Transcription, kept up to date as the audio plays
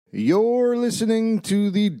You're listening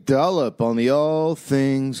to the Dollop on the All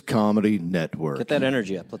Things Comedy Network. Get that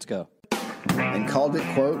energy up. Let's go. And called it,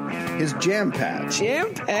 quote, his jam pad.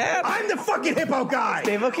 Jam pad? I'm the fucking hippo guy!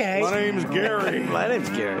 Dave, okay. My name's Gary. My name's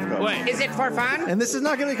Gary. Wait, is it for fun? And this is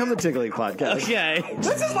not going to become the Tiggly podcast. Okay.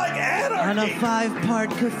 This is like anarchy! On a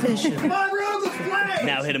 5-part coefficient. My rules is play!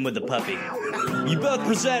 Now hit him with the puppy. You both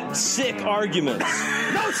present sick arguments.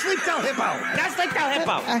 No sleep till hippo! No sleep till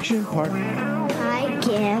hippo. Action part. Hi,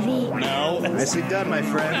 Gary. No. Nicely done, my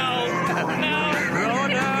friend. No.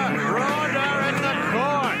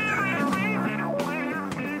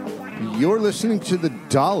 You're listening to the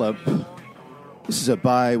Dollop. This is a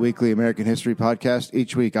bi-weekly American history podcast.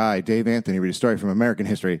 Each week, I, Dave Anthony, read a story from American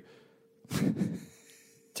history.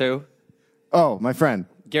 Two. Oh, my friend.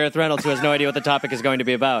 Gareth Reynolds, who has no idea what the topic is going to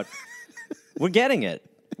be about. We're getting it.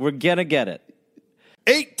 We're going to get it.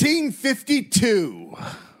 1852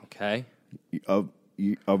 Okay. of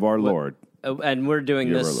our Lord. And we're doing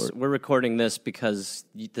Year of our this, Lord. we're recording this because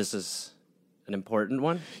this is an important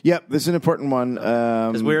one. Yep, this is an important one.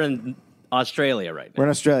 Because we're in Australia right We're now.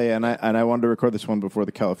 in Australia, and I wanted to record this one before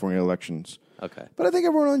the California elections. Okay. But I think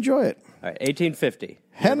everyone will enjoy it. All right, 1850.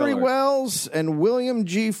 Henry Lord. Wells and William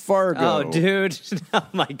G. Fargo. Oh, dude. Oh,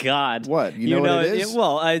 my God. What? You know what it is?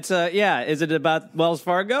 Well, it's, yeah. Is it about Wells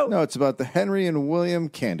Fargo? No, it's about the Henry and William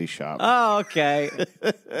Candy Shop. Oh, okay.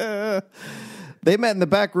 They met in the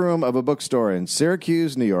back room of a bookstore in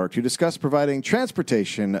Syracuse, New York, to discuss providing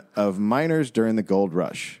transportation of miners during the gold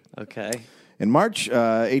rush. Okay. In March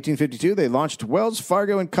 1852, they launched Wells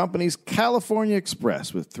Fargo and Company's California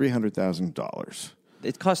Express with $300,000.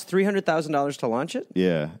 It cost $300,000 to launch it?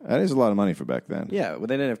 Yeah, that is a lot of money for back then. Yeah, well,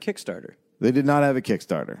 they didn't have Kickstarter. They did not have a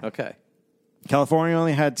Kickstarter. Okay. California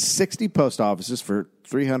only had 60 post offices for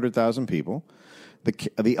 300,000 people.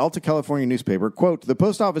 The Alta California newspaper, quote, "The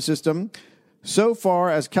post office system, so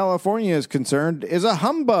far as California is concerned, is a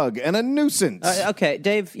humbug and a nuisance." Okay,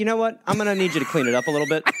 Dave, you know what? I'm going to need you to clean it up a little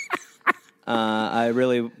bit. I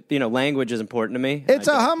really, language is important to me. It's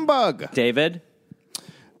a humbug. David?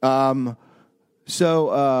 So,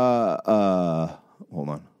 hold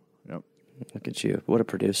on. Yep, Look at you. What a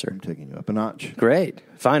producer. I'm taking you up a notch. Great.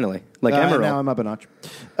 Finally. Like Emerald. Now I'm up a notch.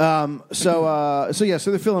 So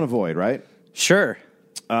they're filling a void, right? Sure.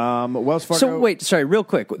 Wells Fargo. So wait, sorry, real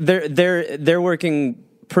quick. They're working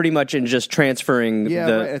pretty much in just transferring Yeah,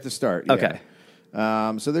 the... right at the start. Yeah. Okay.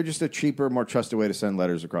 So they're just a cheaper, more trusted way to send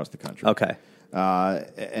letters across the country. Okay.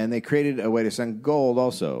 And they created a way to send gold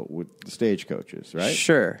also with the stagecoaches, right?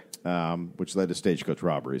 Sure. Which led to stagecoach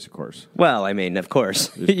robberies, of course. Well, I mean, of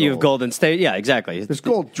course. You have gold. Golden State. Yeah, exactly. There's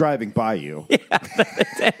gold driving by you.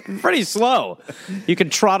 Pretty slow. You can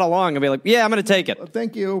trot along and be like, yeah, I'm going to take it.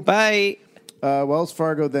 Thank you. Bye. Wells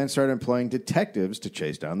Fargo then started employing detectives to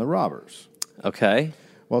chase down the robbers. Okay.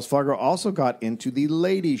 Wells Fargo also got into the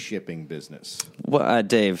lady shipping business.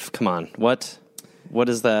 Dave, come on. What? What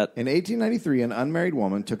is that? In 1893, an unmarried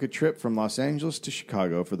woman took a trip from Los Angeles to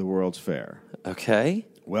Chicago for the World's Fair. Okay.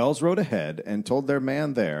 Wells rode ahead and told their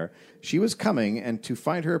man there she was coming and to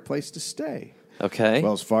find her a place to stay. Okay.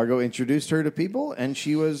 Wells Fargo introduced her to people, and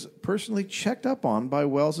she was personally checked up on by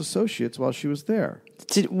Wells associates while she was there.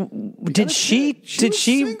 Did she was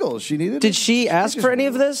single. She needed. Did she ask for any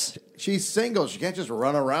of this? She's single. She can't just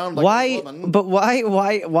run around like Why? a woman. But why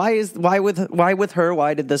with her?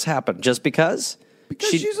 Why did this happen? Just because? Because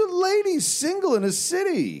she's a lady single in a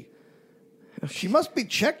city. She must be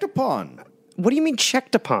checked upon. What do you mean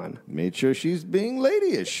checked upon? Made sure she's being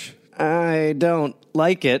ladyish. I don't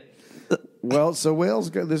like it. Well, so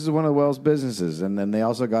this is one of Wells' businesses, and then they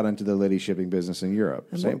also got into the lady shipping business in Europe.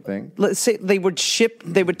 Same thing. Let's say they would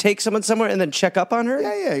take someone somewhere and then check up on her?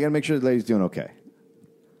 Yeah, you got to make sure the lady's doing okay.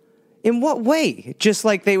 In what way? Just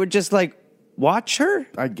like they would just like watch her?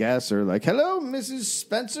 I guess, or like, hello, Mrs.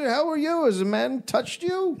 Spencer, how are you? Has a man touched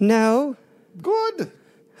you? No. Good.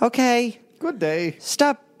 Okay. Good day.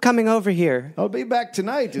 Stop coming over here. I'll be back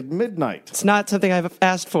tonight at midnight. It's not something I've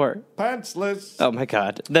asked for. Pantsless. Oh, my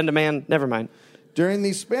God. Then the man, never mind. During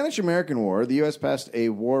the Spanish-American War, the U.S. passed a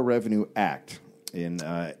War Revenue Act. In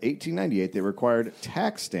 1898, they required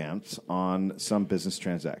tax stamps on some business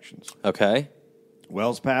transactions. Okay.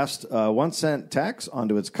 Wells passed a 1 cent tax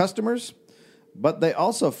onto its customers, but they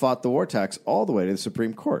also fought the war tax all the way to the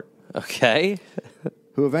Supreme Court. Okay.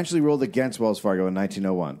 Who eventually ruled against Wells Fargo in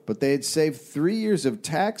 1901. But they had saved 3 years of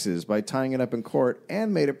taxes by tying it up in court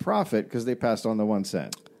and made a profit because they passed on the 1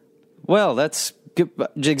 cent. Well, that's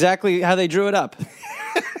exactly how they drew it up.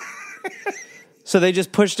 So they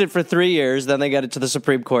just pushed it for 3 years, then they got it to the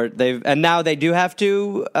Supreme Court. And now they do have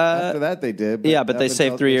to... After that, they did. But they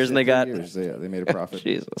saved 3 years and they got... They made a profit.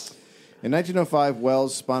 Jesus. In 1905,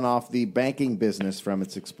 Wells spun off the banking business from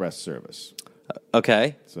its express service.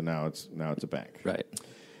 Okay. So now it's a bank. Right.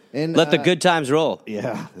 In, Let the good times roll.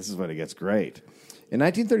 Yeah, this is when it gets great. In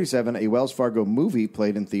 1937, a Wells Fargo movie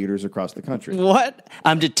played in theaters across the country. What?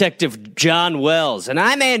 I'm Detective John Wells, and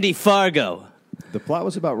I'm Andy Fargo. The plot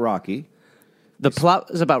was about Rocky. The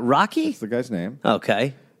plot is about Rocky? That's the guy's name.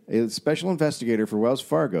 Okay. A special investigator for Wells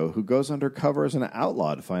Fargo who goes undercover as an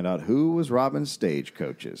outlaw to find out who was robbing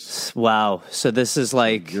stagecoaches. Wow. So this is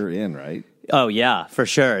like... You're in, right? Oh, yeah, for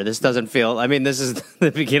sure. This doesn't feel... I mean, this is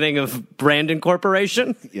the beginning of Brandon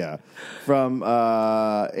Corporation? Yeah. From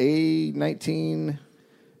a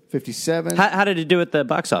 1957. How did it do at the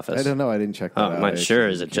box office? I don't know. I didn't check that out. I'm not sure.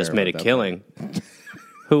 Is it just made a killing?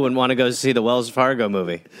 Who wouldn't want to go see the Wells Fargo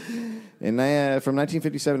movie? From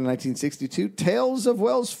 1957 to 1962, Tales of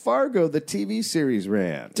Wells Fargo, the TV series,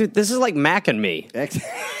 ran. Dude, this is like Mac and Me.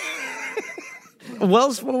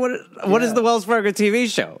 What is the Wells Fargo TV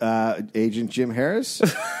show? Agent Jim Harris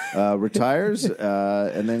retires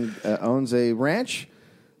and then owns a ranch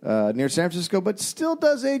near San Francisco, but still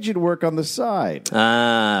does agent work on the side.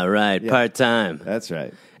 Ah, right. Yeah. Part-time. That's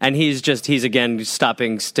right. And he's again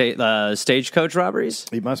stopping stagecoach robberies?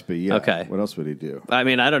 He must be, yeah. Okay. What else would he do? I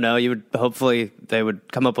mean, I don't know. Hopefully they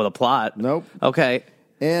would come up with a plot. Nope. Okay.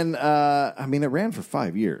 And, it ran for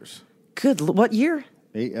 5 years. Good. What year?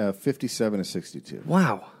 57 to 62.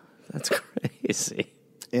 Wow. That's crazy.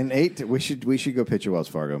 In 8, we should go pitch a Wells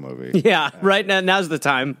Fargo movie. Yeah, right now. Now's the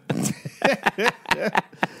time.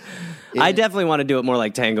 I definitely want to do it more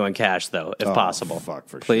like Tango and Cash, though, if possible. Fuck,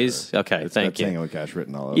 for Please? sure. Okay, It's thank got you. Tango and Cash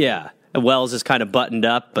written all over. Yeah. Wells is kind of buttoned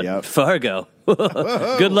up, but Yep. Fargo.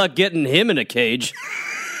 Good luck getting him in a cage.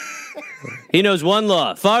 He knows one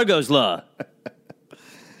law, Fargo's law.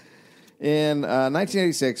 In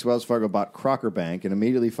 1986, Wells Fargo bought Crocker Bank and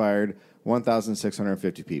immediately fired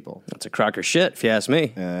 1,650 people. That's a crocker shit, if you ask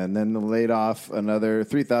me. And then laid off another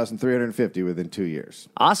 3,350 within 2 years.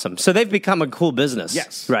 Awesome. So they've become a cool business.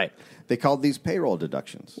 Yes. Right. They called these payroll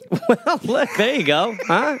deductions. Well, look, there you go.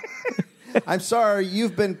 Huh? I'm sorry,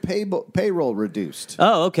 you've been payroll reduced.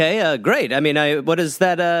 Oh, okay. Great. I mean, what is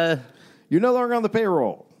that? You're no longer on the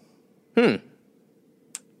payroll.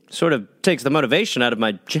 Sort of takes the motivation out of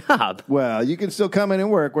my job. Well, you can still come in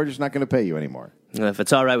and work. We're just not going to pay you anymore. If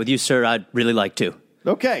it's all right with you, sir, I'd really like to.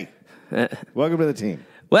 Okay. Welcome to the team.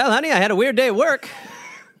 Well, honey, I had a weird day at work.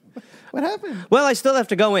 What happened? Well, I still have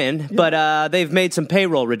to go in, but they've made some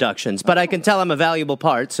payroll reductions. But I can tell I'm a valuable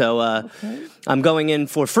part, so I'm going in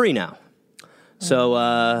for free now. So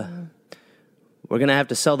we're going to have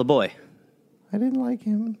to sell the boy. I didn't like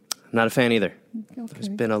him. I'm not a fan either. Okay. There's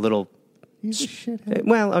been a little... He's a shithead.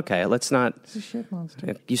 Well, okay, let's not... He's a shit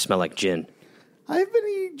monster. You smell like gin. I've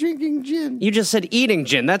been drinking gin. You just said eating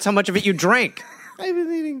gin. That's how much of it you drank. I've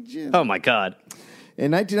been eating gin. Oh, my God.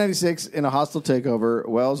 In 1996, in a hostile takeover,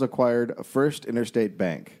 Wells acquired First Interstate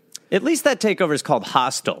Bank. At least that takeover is called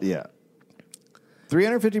hostile. Yeah.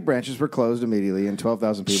 350 branches were closed immediately and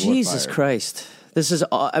 12,000 people were Jesus fired. Christ. This is...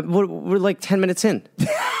 we're like 10 minutes in.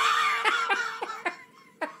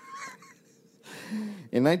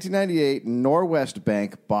 In 1998, Norwest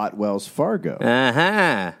Bank bought Wells Fargo.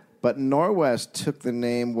 Uh-huh. But Norwest took the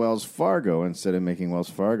name Wells Fargo instead of making Wells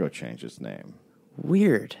Fargo change its name.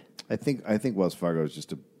 Weird. I think Wells Fargo is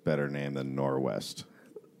just a better name than Norwest.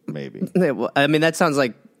 Maybe. I mean, that sounds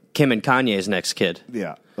like Kim and Kanye's next kid.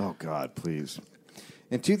 Yeah. Oh, God, please.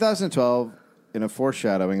 In 2012, in a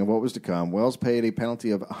foreshadowing of what was to come, Wells paid a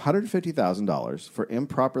penalty of $150,000 for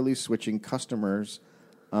improperly switching customers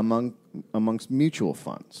amongst mutual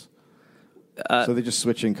funds. So they're just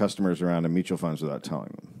switching customers around in mutual funds without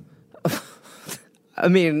telling them. I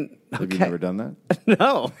mean, Have you never done that?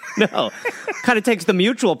 No. Kind of takes the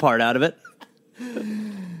mutual part out of it.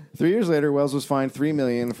 3 years later, Wells was fined $3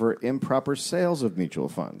 million for improper sales of mutual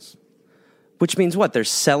funds. Which means what? They're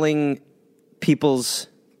selling people's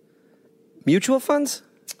mutual funds?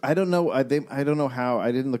 I don't know. I don't know how.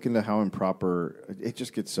 I didn't look into how improper. It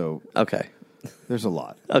just gets so. Okay. There's a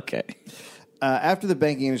lot. Okay. After the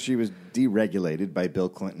banking industry was deregulated by Bill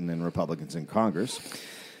Clinton and Republicans in Congress,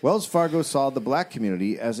 Wells Fargo saw the black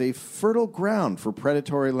community as a fertile ground for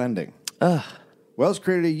predatory lending. Wells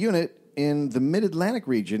created a unit in the Mid-Atlantic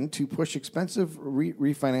region to push expensive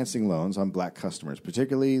refinancing loans on black customers,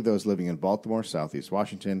 particularly those living in Baltimore, Southeast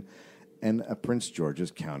Washington, and Prince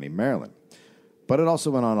George's County, Maryland. But it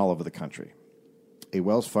also went on all over the country. A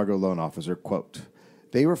Wells Fargo loan officer, quote,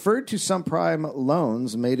 "They referred to some prime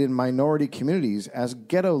loans made in minority communities as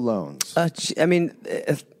ghetto loans.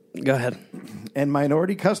 Go ahead. And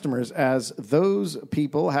minority customers as those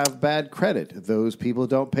people have bad credit. Those people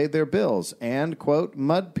don't pay their bills. And, quote,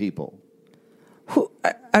 mud people."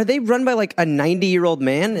 Are they run by like a 90-year-old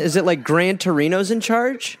man? Is it like Gran Torino's in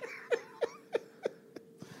charge?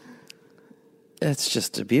 It's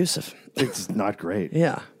just abusive. It's not great.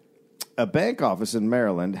 Yeah. A bank office in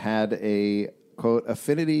Maryland had a, quote,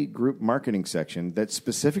 affinity group marketing section that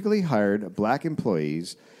specifically hired black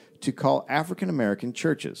employees to call African-American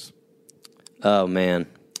churches. Oh, man.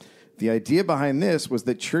 The idea behind this was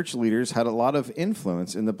that church leaders had a lot of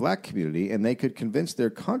influence in the black community, and they could convince their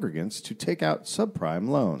congregants to take out subprime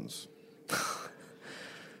loans.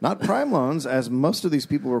 Not prime loans, as most of these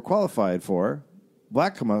people were qualified for.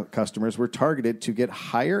 Black customers were targeted to get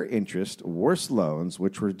higher interest, worse loans,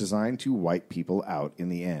 which were designed to wipe people out in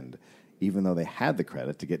the end, even though they had the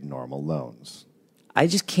credit to get normal loans. I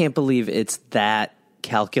just can't believe it's that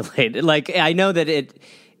calculated. Like, I know that it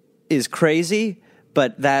is crazy,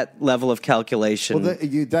 but that level of calculation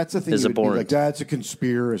that's the thing. is You would be abhorrent. like, that's a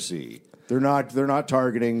conspiracy. They're not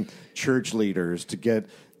targeting church leaders to get.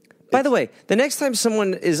 By the way, the next time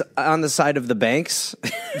someone is on the side of the banks,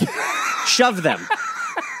 shove them.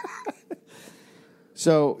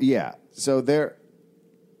 So they're,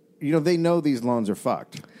 they know these loans are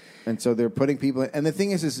fucked, and so they're putting people in. And the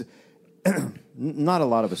thing is not a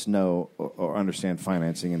lot of us know or understand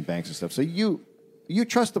financing and banks and stuff. So you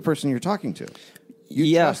trust the person you're talking to.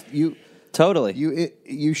 Totally.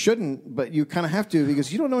 You shouldn't, but you kind of have to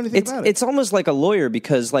because you don't know anything about it. It's almost like a lawyer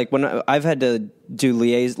because, like, when I've had to do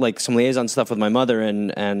some liaison stuff with my mother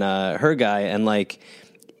and her guy, and like,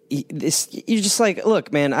 you're just like,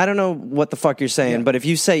 look, man, I don't know what the fuck you're saying, but if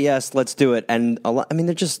you say yes, let's do it. And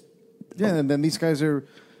they're just and then these guys are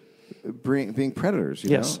being predators.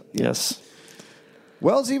 You know? Yes.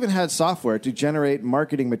 Wells even had software to generate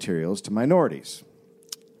marketing materials to minorities.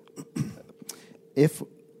 If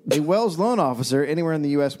a Wells loan officer anywhere in the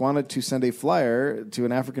U.S. wanted to send a flyer to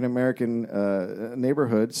an African-American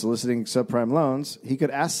neighborhood soliciting subprime loans, he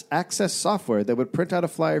could access software that would print out a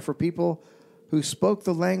flyer for people who spoke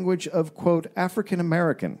the language of, quote,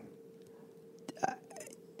 African-American.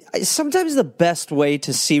 Sometimes the best way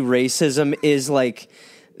to see racism is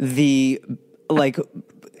the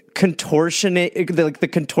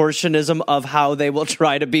contortionism of how they will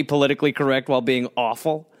try to be politically correct while being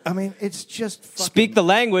awful. I mean, it's just fucking... Speak the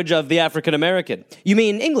language of the African American. You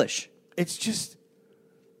mean English? It's just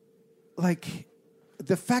like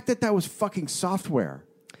the fact that was fucking software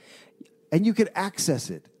and you could access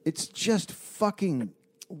it. It's just fucking...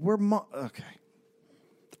 Okay.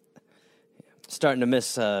 Starting to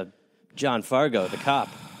miss John Fargo, the cop.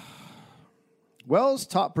 Wells'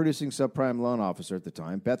 top producing subprime loan officer at the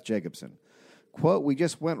time, Beth Jacobson, quote, "We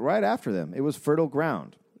just went right after them. It was fertile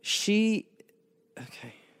ground." She's on.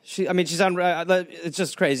 It's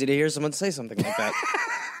just crazy to hear someone say something like that.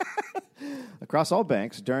 Across all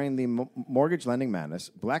banks, during the mortgage lending madness,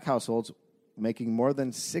 black households making more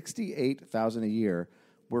than $68,000 a year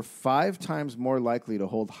were 5 times more likely to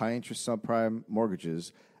hold high-interest subprime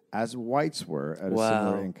mortgages as whites were at a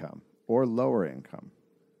similar income or lower income.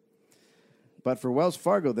 But for Wells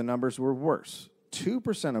Fargo, the numbers were worse.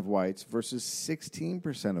 2% of whites versus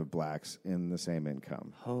 16% of blacks in the same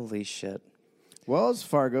income. Holy shit. Wells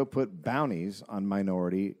Fargo put bounties on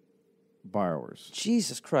minority borrowers.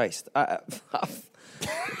 Jesus Christ.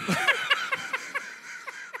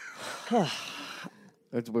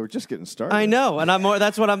 We're just getting started. I know, and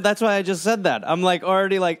that's why I just said that. I'm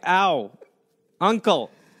already ow.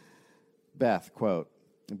 Uncle. Beth, quote,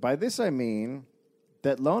 "By this I mean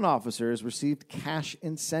that loan officers received cash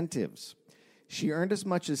incentives. She earned as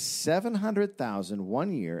much as $700,000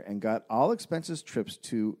 one year and got all expenses trips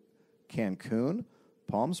to Cancun,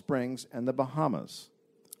 Palm Springs, and the Bahamas.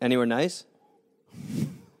 Anywhere nice?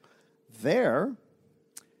 There,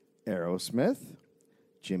 Aerosmith,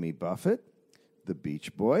 Jimmy Buffett, the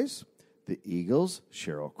Beach Boys, the Eagles,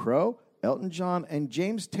 Sheryl Crow, Elton John, and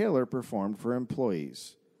James Taylor performed for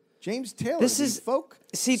employees." James Taylor, folk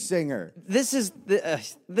singer. This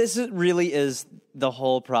really is the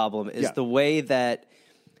whole problem. Is the way that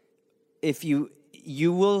if you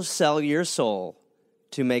will sell your soul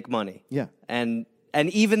to make money. Yeah, and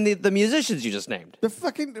even the musicians you just named.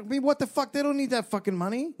 What the fuck? They don't need that fucking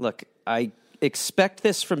money. Look, I expect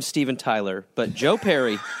this from Steven Tyler, but Joe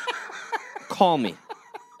Perry, call me.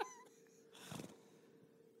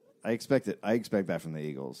 I expect it. I expect that from the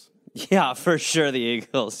Eagles. Yeah, for sure, the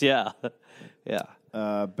Eagles. Yeah.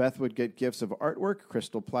 Beth would get gifts of artwork,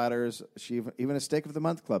 crystal platters, even a Steak of the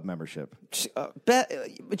Month Club membership.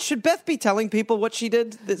 Should Beth be telling people what she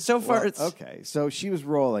did? So far, it's... Okay, so she was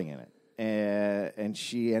rolling in it, and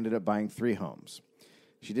she ended up buying 3 homes.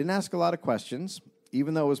 She didn't ask a lot of questions,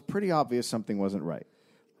 even though it was pretty obvious something wasn't right.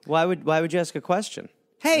 Why would you ask a question?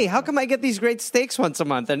 Hey, how come I get these great steaks once a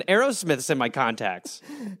month and Aerosmith's in my contacts?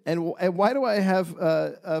 And why do I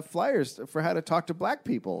have flyers for how to talk to black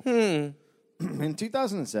people? In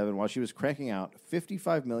 2007, while she was cranking out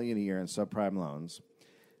 $55 million a year in subprime loans,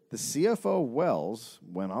 the CFO Wells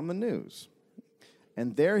went on the news.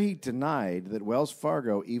 And there he denied that Wells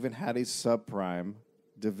Fargo even had a subprime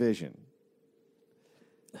division.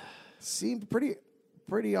 Seemed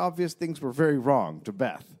pretty obvious things were very wrong to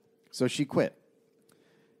Beth. So she quit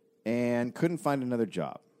and couldn't find another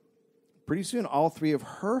job. Pretty soon, all three of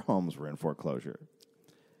her homes were in foreclosure.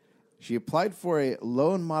 She applied for a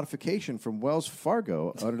loan modification from Wells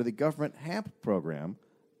Fargo under the government HAMP program,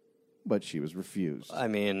 but she was refused. I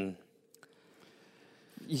mean...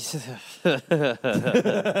 hey,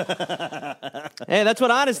 that's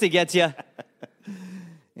what honesty gets you.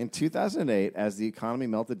 In 2008, as the economy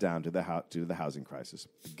melted down due to the housing crisis,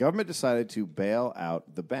 the government decided to bail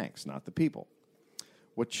out the banks, not the people.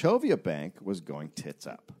 Wachovia Bank was going tits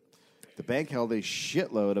up. The bank held a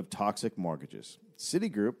shitload of toxic mortgages.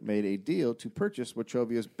 Citigroup made a deal to purchase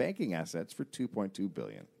Wachovia's banking assets for $2.2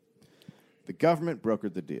 billion. The government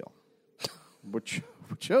brokered the deal.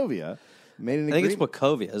 Wachovia made an agreement. I think it's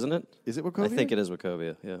Wachovia, isn't it? Is it Wachovia? I think it is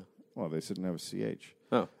Wachovia, yeah. Well, they didn't have a CH.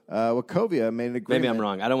 Oh. Wachovia made an agreement. Maybe I'm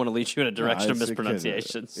wrong. I don't want to lead you in a direction No, of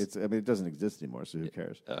mispronunciations. It doesn't exist anymore, so who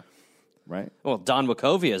cares? Right? Well, Don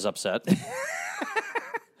Wachovia is upset.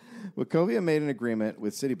 Wachovia made an agreement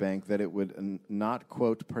with Citibank that it would not,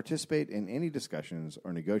 quote, participate in any discussions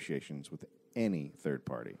or negotiations with any third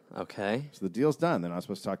party. Okay. So the deal's done. They're not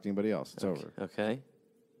supposed to talk to anybody else. It's over. Okay.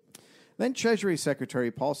 Then Treasury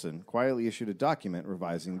Secretary Paulson quietly issued a document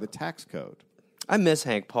revising the tax code. I miss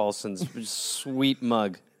Hank Paulson's sweet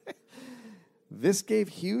mug. This gave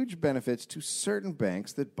huge benefits to certain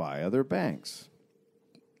banks that buy other banks.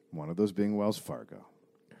 One of those being Wells Fargo.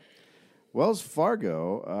 Wells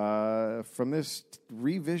Fargo, from this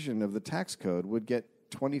revision of the tax code, would get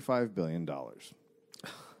 $25 billion.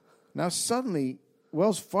 Now, suddenly,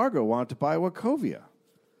 Wells Fargo wanted to buy Wachovia.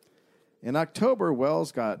 In October,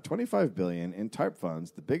 Wells got $25 billion in TARP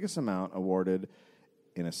funds, the biggest amount awarded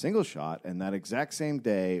in a single shot, and that exact same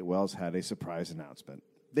day, Wells had a surprise announcement.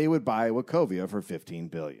 They would buy Wachovia for $15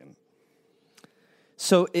 billion.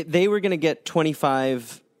 So they were going to get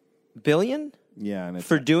 $25 billion? Yeah, and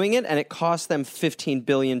for doing it, and it cost them $15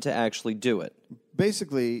 billion to actually do it.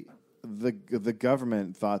 Basically, the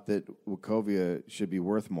government thought that Wachovia should be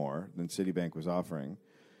worth more than Citibank was offering,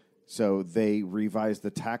 so they revised the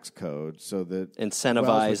tax code so that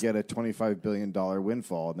Wells would get a $25 billion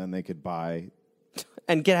windfall, and then they could buy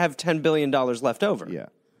and have $10 billion left over. Yeah.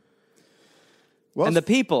 And the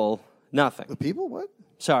people, nothing. The people, what?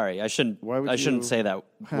 Sorry, I shouldn't. I shouldn't say that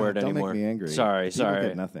word Don't anymore. Make me angry. Sorry.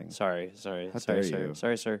 Get nothing. Sorry, How dare you?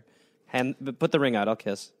 sir. Put the ring out. I'll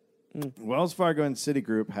kiss. Wells Fargo and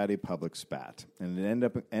Citigroup had a public spat, and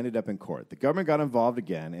it ended up in court. The government got involved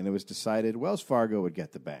again, and it was decided Wells Fargo would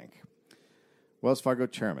get the bank. Wells Fargo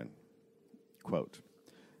chairman, quote,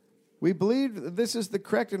 "We believe this is the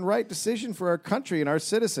correct and right decision for our country and our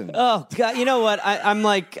citizens." Oh God! You know what? I'm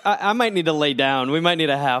like, I might need to lay down. We might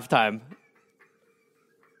need a halftime.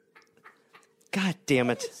 God damn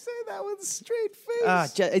it! Say that with a straight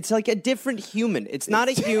face. It's like a different human. It's not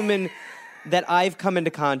a human that I've come into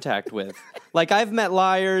contact with. Like, I've met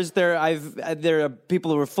liars. There are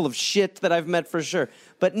people who are full of shit that I've met for sure.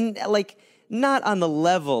 But not on the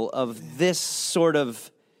level of this sort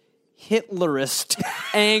of Hitlerist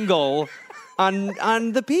angle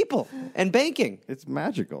on the people and banking. It's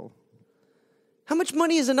magical. How much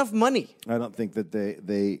money is enough money? I don't think that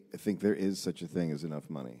they think there is such a thing as enough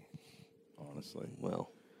money. Honestly. Well.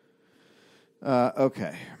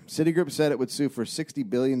 Okay. Citigroup said it would sue for $60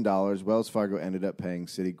 billion. Wells Fargo ended up paying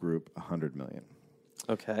Citigroup $100 million.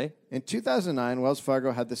 Okay. In 2009, Wells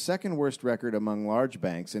Fargo had the second worst record among large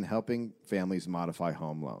banks in helping families modify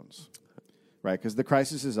home loans. Right, because the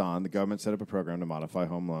crisis is on. The government set up a program to modify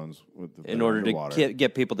home loans in order to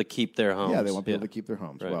get people to keep their homes. Yeah, they want people to keep their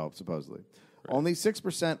homes. Right. Well, supposedly. Right. Only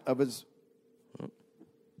 6% of its...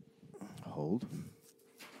 Hold.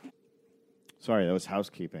 Sorry, that was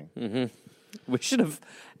housekeeping. Mm-hmm.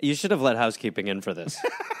 You should have let housekeeping in for this.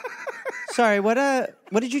 Sorry, what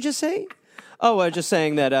did you just say? Oh, I was just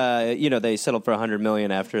saying that they settled for $100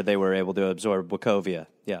 million after they were able to absorb Wachovia.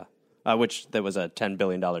 Yeah, which there was a $10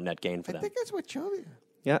 billion net gain for them. I think that's Wachovia.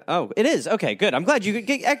 Yeah. Oh, it is. Okay, good. I'm glad you could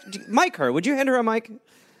get mic her. Would you hand her a mic?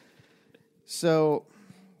 So,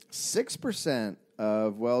 6%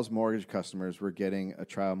 of Wells mortgage customers were getting a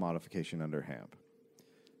trial modification under HAMP.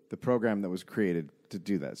 The program that was created to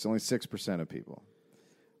do that. It's only 6% of people.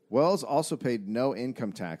 Wells also paid no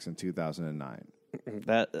income tax in 2009.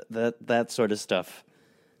 That sort of stuff.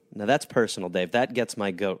 Now that's personal, Dave. That gets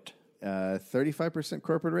my goat. 35%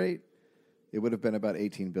 corporate rate, it would have been about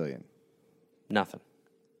 $18 billion. Nothing.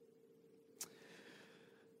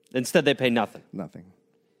 Instead, they pay nothing. Nothing.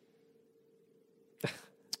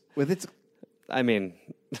 With its... I mean,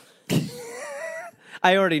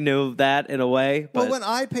 I already knew that in a way. But well, when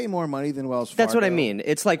I pay more money than Wells Fargo... That's what I mean.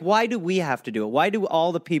 It's like, why do we have to do it? Why do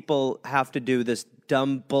all the people have to do this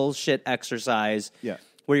dumb bullshit exercise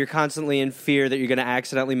where you're constantly in fear that you're going to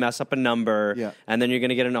accidentally mess up a number and then you're going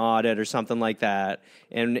to get an audit or something like that?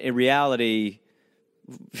 And in reality,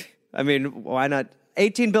 I mean, why not?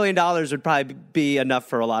 $18 billion would probably be enough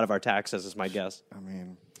for a lot of our taxes, is my guess. I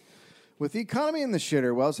mean, with the economy in the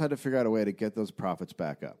shitter, Wells had to figure out a way to get those profits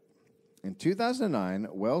back up. In 2009,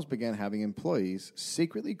 Wells began having employees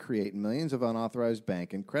secretly create millions of unauthorized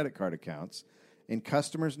bank and credit card accounts in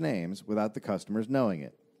customers' names without the customers knowing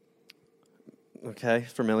it. Okay,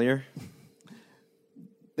 familiar.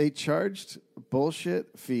 They charged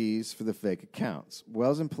bullshit fees for the fake accounts.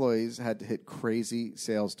 Wells employees had to hit crazy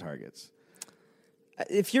sales targets.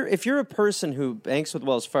 If you're a person who banks with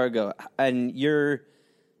Wells Fargo and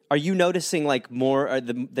are you noticing like more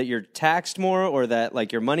that you're taxed more, or that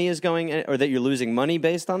like your money is going, or that you're losing money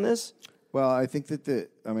based on this? Well, I think that the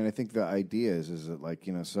idea is that, like,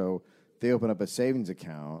 you know, so they open up a savings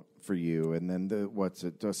account for you, and then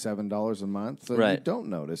 $7 a month, so you don't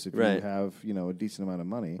notice if you have, you know, a decent amount of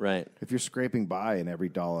money. Right. If you're scraping by and every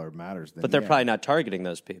dollar matters, then but they're probably not targeting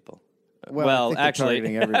those people. Well,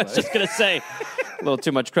 actually, I was just going to say a little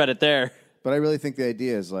too much credit there. But I really think the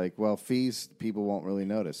idea is like, well, fees people won't really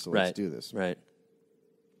notice, so let's do this. Right.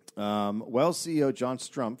 Wells CEO John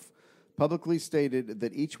Strumpf publicly stated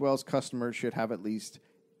that each Wells customer should have at least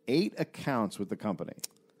 8 accounts with the company.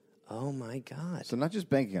 Oh, my God. So not just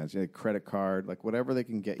bank accounts, you know, credit card, like whatever they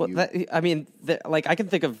can get you. Like I can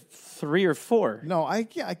think of 3 or 4. No, I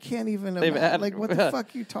can't even imagine. Like, what the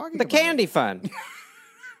fuck are you talking about? The candy fund.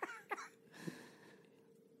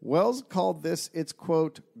 Wells called this its,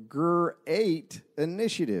 quote, GR8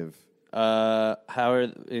 initiative. How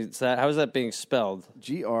is that being spelled?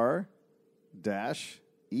 GR-EIGHT.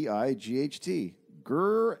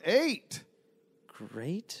 GR8.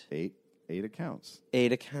 Great. 8 accounts.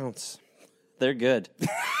 8 accounts. They're good.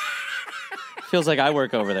 Feels like I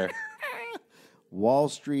work over there. Wall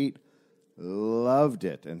Street loved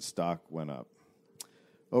it, and stock went up.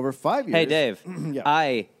 Over 5 years... Hey, Dave.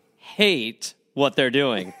 I hate what they're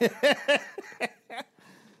doing.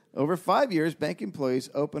 Over 5 years, bank employees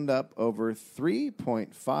opened up over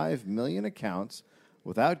 3.5 million accounts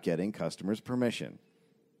without getting customers' permission.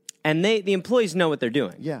 And the employees know what they're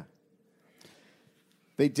doing. Yeah.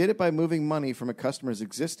 They did it by moving money from a customer's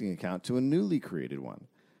existing account to a newly created one.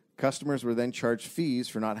 Customers were then charged fees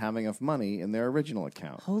for not having enough money in their original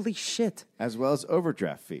account. Holy shit. As well as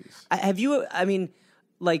overdraft fees.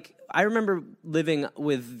 I remember living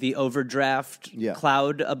with the overdraft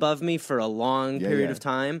cloud above me for a long period of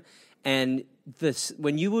time. And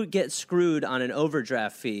when you would get screwed on an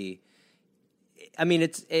overdraft fee, I mean,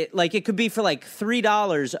 it could be for like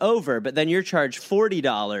 $3 over, but then you're charged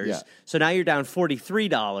 $40. Yeah. So now you're down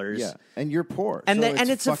 $43. Yeah, and you're poor. And so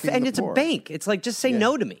it's a bank. It's like, just say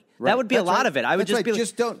no to me. Right. That would be That's a lot right. of it. I would That's just be right. like,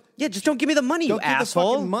 just don't give me the money, you Don't give the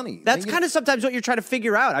asshole. fucking money. That's Then kind of sometimes what you're trying to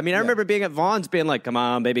figure out. I mean, I remember being at Vaughn's being like, come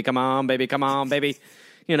on, baby, come on, baby, come on, baby.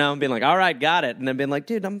 You know, being like, all right, got it. And then being like,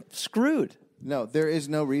 dude, I'm screwed. No, there is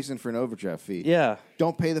no reason for an overdraft fee. Yeah.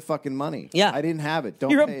 Don't pay the fucking money. Yeah. I didn't have it.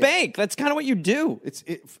 Don't You're pay a it. bank. That's kind of what you do.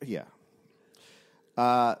 Yeah.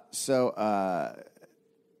 Right,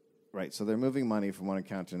 so they're moving money from one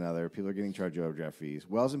account to another. People are getting charged overdraft fees.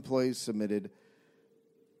 Wells employees submitted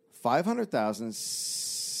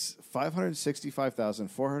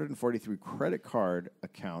 565,443 credit card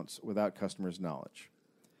accounts without customers' knowledge.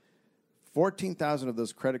 14,000 of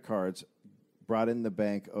those credit cards brought in the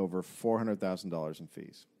bank over $400,000 in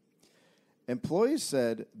fees. Employees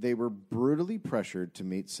said they were brutally pressured to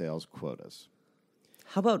meet sales quotas.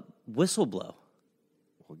 How about whistleblow?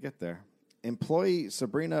 We'll get there. Employee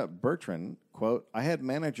Sabrina Bertrand, quote, I had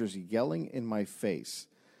managers yelling in my face.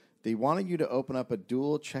 They wanted you to open up a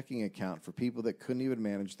dual checking account for people that couldn't even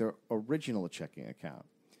manage their original checking account.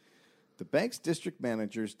 The bank's district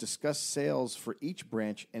managers discussed sales for each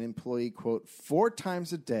branch and employee, quote, 4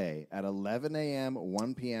 times a day at 11 a.m.,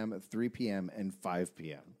 1 p.m., 3 p.m., and 5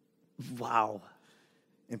 p.m. Wow.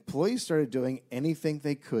 Employees started doing anything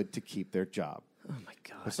they could to keep their job. Oh, my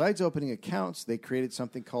God. Besides opening accounts, they created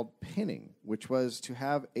something called pinning, which was to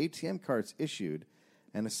have ATM cards issued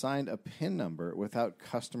and assigned a PIN number without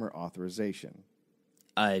customer authorization.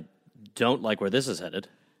 I don't like where this is headed.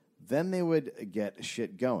 Then they would get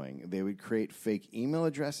shit going. They would create fake email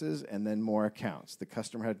addresses and then more accounts. The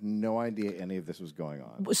customer had no idea any of this was going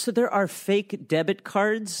on. So there are fake debit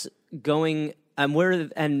cards going,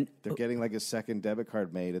 and They're getting like a second debit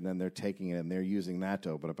card made, and then they're taking it and they're using that to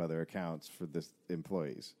open up other accounts for the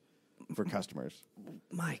employees, for customers.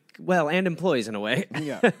 and employees in a way.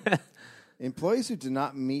 Yeah. Employees who did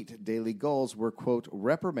not meet daily goals were, quote,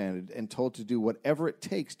 reprimanded and told to do whatever it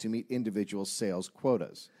takes to meet individual sales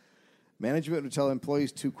quotas. Management would tell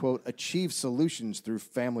employees to, quote, achieve solutions through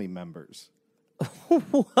family members.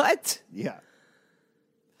 What? Yeah.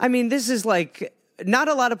 I mean, this is like, not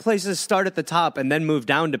a lot of places start at the top and then move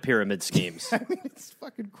down to pyramid schemes. I mean, it's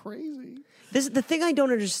fucking crazy. The thing I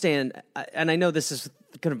don't understand, and I know this is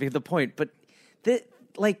going to be the point, but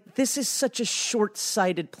this is such a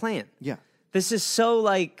short-sighted plan. Yeah. This is so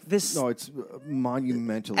like this. No, it's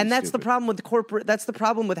monumentally and that's stupid. the problem with the corporate. That's the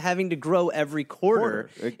problem with having to grow every quarter.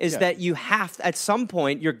 Is that you have at some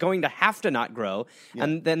point you're going to have to not grow,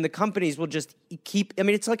 and then the companies will just keep. I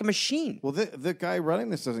mean, it's like a machine. Well, the guy running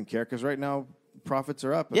this doesn't care because right now profits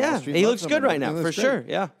are up. And Yeah, Wall Street he loves looks good him, right now, and for that's sure, great.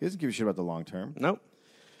 yeah. He doesn't give a shit about the long term. Nope.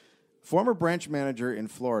 Former branch manager in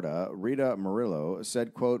Florida, Rita Murillo,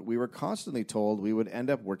 said, quote, we were constantly told we would end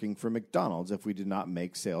up working for McDonald's if we did not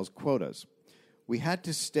make sales quotas. We had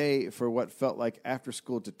to stay for what felt like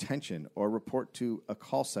after-school detention or report to a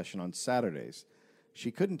call session on Saturdays.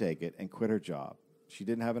 She couldn't take it and quit her job. She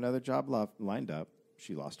didn't have another job lined up.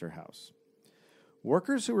 She lost her house.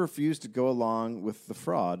 Workers who refused to go along with the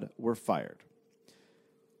fraud were fired.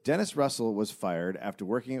 Dennis Russell was fired after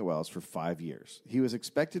working at Wells for 5 years. He was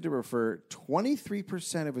expected to refer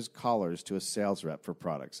 23% of his callers to a sales rep for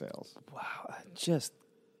product sales. Wow, just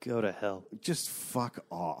go to hell. Just fuck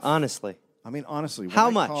off. Honestly. I mean, honestly. How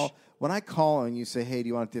much? When I call and you say, hey, do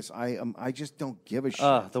you want this? I just don't give a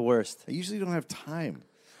shit. The worst. I usually don't have time.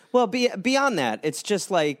 Well, beyond that, it's just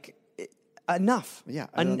like, enough. Yeah,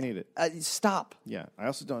 I don't need it. Stop. Yeah, I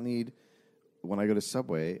also don't need, when I go to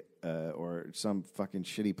Subway or some fucking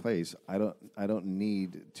shitty place, I don't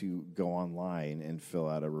need to go online and fill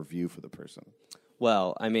out a review for the person.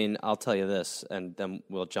 Well, I mean, I'll tell you this, and then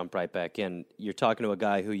we'll jump right back in. You're talking to a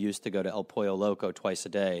guy who used to go to El Pollo Loco twice a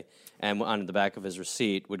day, and on the back of his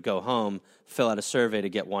receipt would go home, fill out a survey to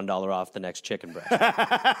get $1 off the next chicken breast.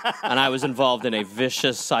 And I was involved in a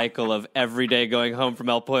vicious cycle of every day going home from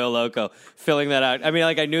El Pollo Loco, filling that out. I mean,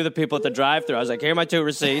 like, I knew the people at the drive-thru. I was like, here are my 2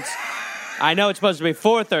 receipts. I know it's supposed to be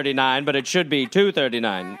 $4.39, but it should be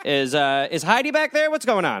 $2.39. Is Heidi back there? What's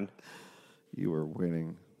going on? You were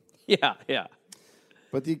winning. Yeah.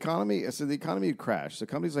 But the economy had crashed. So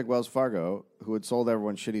companies like Wells Fargo, who had sold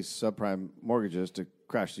everyone shitty subprime mortgages to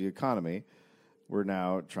crash the economy, were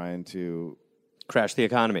now trying to Crash the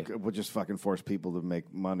economy. We'll just fucking force people to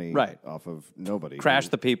make money off of nobody. Crash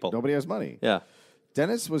the people. Nobody has money. Yeah.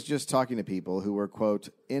 Dennis was just talking to people who were, quote,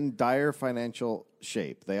 in dire financial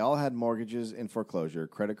shape. They all had mortgages in foreclosure,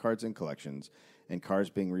 credit cards in collections, and cars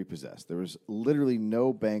being repossessed. There was literally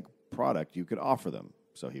no bank product you could offer them,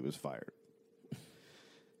 so he was fired.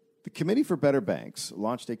 The Committee for Better Banks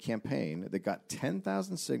launched a campaign that got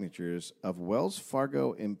 10,000 signatures of Wells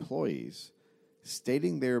Fargo employees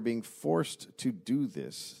stating they were being forced to do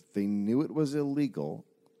this. They knew it was illegal,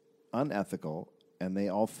 unethical, and they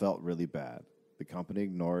all felt really bad. The company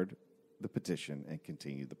ignored the petition and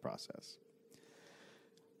continued the process.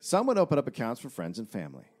 Some would open up accounts for friends and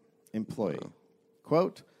family. Employee,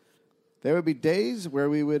 quote, there would be days where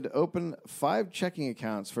we would open 5 checking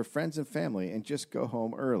accounts for friends and family and just go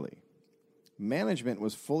home early. Management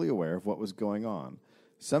was fully aware of what was going on.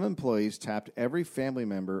 Some employees tapped every family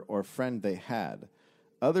member or friend they had.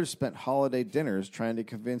 Others spent holiday dinners trying to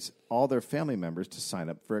convince all their family members to sign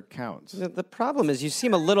up for accounts. The problem is you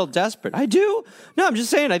seem a little desperate. I do. No, I'm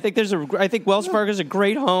just saying. I think Wells Fargo is a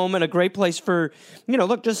great home and a great place for,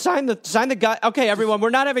 look, just sign the okay, everyone,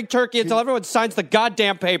 we're not having turkey until everyone signs the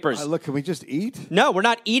goddamn papers. Look, can we just eat? No, we're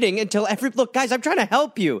not eating until look, guys, I'm trying to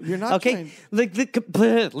help you. You're not okay.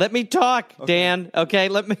 Let me talk, okay. Dan. Okay,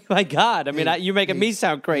 my God. I mean, you're making me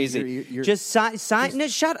sound crazy. You're, just sign. No,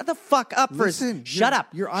 shut the fuck up first. Shut up.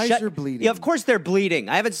 Your eyes are bleeding. Yeah, of course they're bleeding.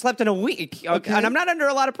 I haven't slept in a week, okay. And I'm not under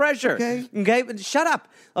a lot of pressure. Okay, but shut up.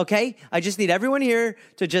 Okay, I just need everyone here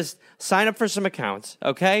to just sign up for some accounts.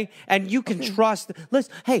 Okay, and you can trust.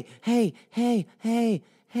 Listen, hey,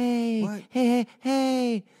 what?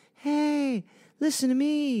 hey, listen to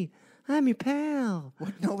me. I'm your pal.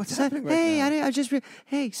 What? No, what's happening right now?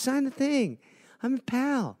 Hey, sign the thing. I'm your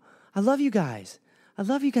pal. I love you guys. I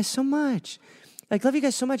love you guys so much. Why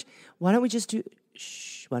don't we just do? Shh.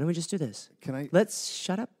 Why don't we just do this? Can I? Let's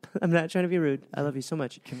shut up. I'm not trying to be rude. I love you so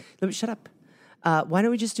much. Let me shut up. why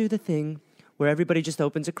don't we just do the thing where everybody just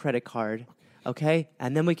opens a credit card, okay?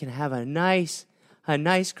 And then we can have a nice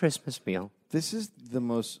Christmas meal. This is the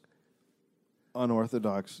most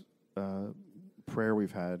unorthodox prayer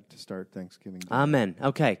we've had to start Thanksgiving dinner. Amen.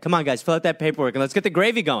 Okay, come on, guys. Fill out that paperwork and let's get the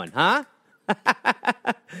gravy going, huh? All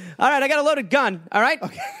right, I got a loaded gun, all right?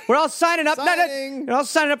 Okay. We're all signing up. Signing. We're all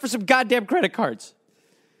signing up for some goddamn credit cards.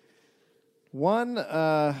 One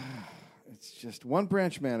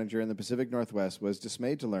branch manager in the Pacific Northwest was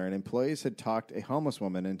dismayed to learn employees had talked a homeless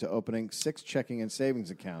woman into opening 6 checking and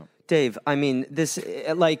savings accounts. Dave, I mean, this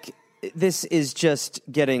is just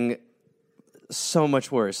getting so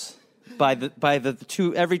much worse by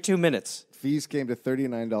the every 2 minutes. Fees came to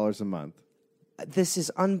 $39 a month. This is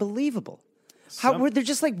unbelievable. How they're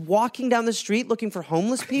just like walking down the street looking for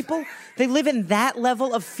homeless people? They live in that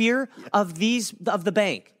level of fear of the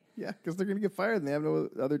bank. Yeah, because they're going to get fired and they have no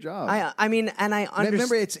other job. I mean, and I understand.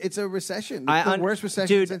 Remember, it's a recession. It's the worst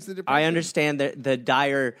recession since the Depression. I understand the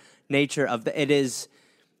dire nature of it is,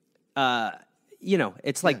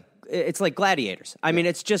 it's like gladiators. I mean,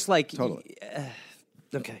 it's just like totally.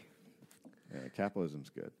 Okay. Yeah, capitalism's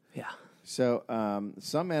good. Yeah. So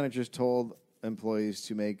some managers told employees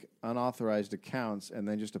to make unauthorized accounts and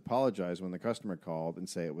then just apologize when the customer called and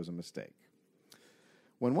say it was a mistake.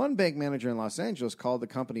 When one bank manager in Los Angeles called the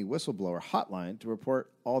company whistleblower hotline to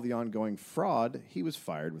report all the ongoing fraud, he was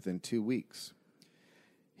fired within 2 weeks.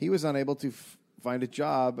 He was unable to find a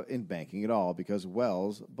job in banking at all because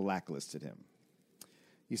Wells blacklisted him.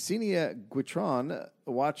 Yesenia Guitron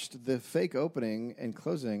watched the fake opening and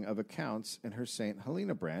closing of accounts in her St.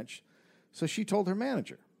 Helena branch, so she told her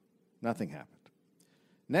manager. Nothing happened.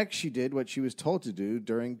 Next, she did what she was told to do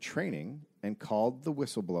during training and called the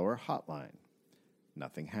whistleblower hotline.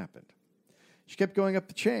 Nothing happened. She kept going up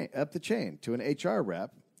the chain to an HR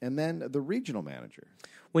rep and then the regional manager.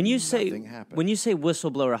 When you Nothing happened. When you say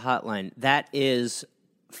whistleblower hotline, that is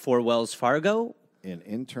for Wells Fargo? An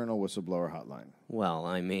internal whistleblower hotline. Well,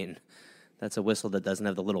 I mean, that's a whistle that doesn't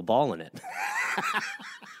have the little ball in it.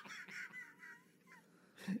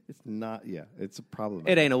 It's not, it's a problem.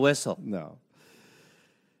 It ain't a whistle. No.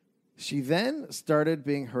 She then started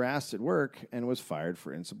being harassed at work and was fired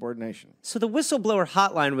for insubordination. So the whistleblower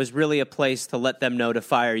hotline was really a place to let them know to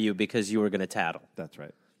fire you because you were going to tattle. That's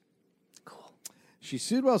right. Cool. She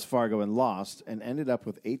sued Wells Fargo and lost and ended up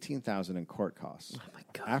with $18,000 in court costs. Oh, my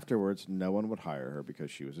God. Afterwards, no one would hire her because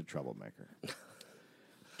she was a troublemaker.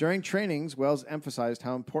 During trainings, Wells emphasized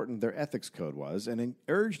how important their ethics code was and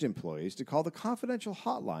urged employees to call the confidential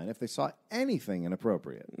hotline if they saw anything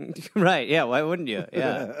inappropriate. Right, yeah, why wouldn't you?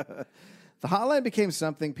 Yeah. The hotline became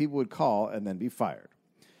something people would call and then be fired.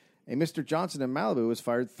 A Mr. Johnson in Malibu was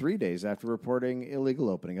fired 3 days after reporting illegal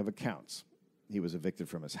opening of accounts. He was evicted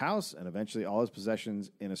from his house, and eventually all his possessions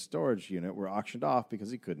in a storage unit were auctioned off because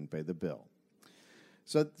he couldn't pay the bill.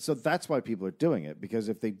 So that's why people are doing it, because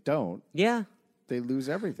if they don't... Yeah. They lose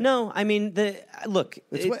everything. No, I mean look.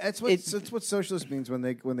 That's what socialist means when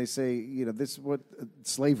they say this what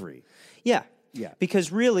slavery. Yeah, yeah.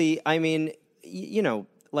 Because really, I mean,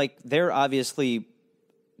 like they're obviously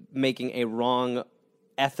making a wrong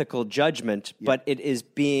ethical judgment, but it is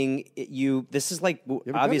being This is like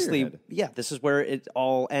obviously, this is where it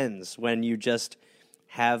all ends when you just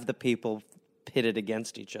have the people pitted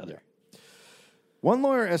against each other. Yeah. One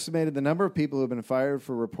lawyer estimated the number of people who have been fired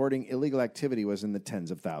for reporting illegal activity was in the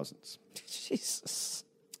tens of thousands. Jesus.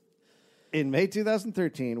 In May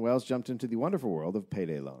 2013, Wells jumped into the wonderful world of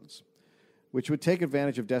payday loans, which would take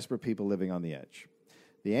advantage of desperate people living on the edge.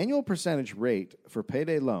 The annual percentage rate for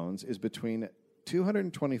payday loans is between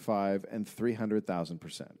 225 and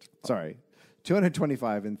 300,000%. Sorry,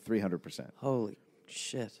 225 and 300%. Holy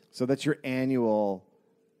shit. So that's your annual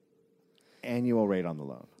rate on the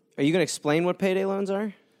loan. Are you going to explain what payday loans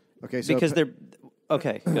are? Okay, so because they're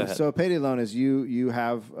okay. Go ahead. So a payday loan is you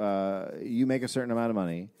make a certain amount of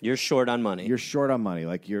money. You're short on money. You're short on money.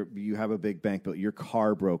 Like you have a big bank bill. Your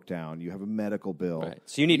car broke down. You have a medical bill. Right.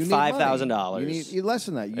 So you need $5,000. You need less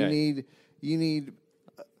than that. You need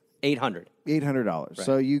 $800. $800. Right.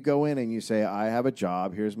 So you go in and you say, I have a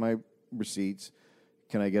job. Here's my receipts.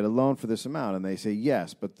 Can I get a loan for this amount? And they say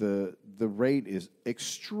yes, but the rate is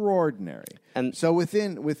extraordinary. And so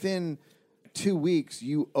within 2 weeks,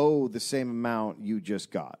 you owe the same amount you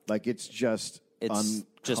just got. Like it's just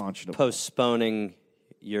unconscionable. Just postponing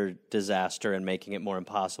your disaster and making it more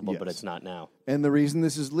impossible, but it's not now. And the reason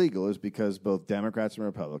this is legal is because both Democrats and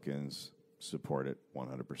Republicans support it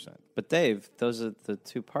 100%. But Dave, those are the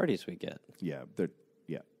two parties we get. Yeah,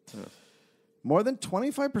 More than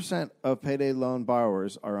 25% of payday loan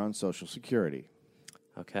borrowers are on Social Security.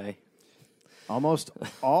 Okay. Almost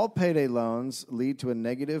all payday loans lead to a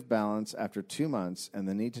negative balance after 2 months and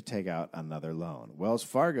the need to take out another loan. Wells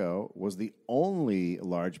Fargo was the only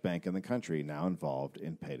large bank in the country now involved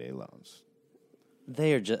in payday loans.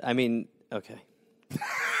 They are just, okay.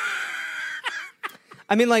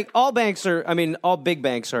 All big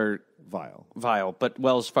banks are Vile. but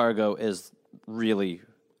Wells Fargo is really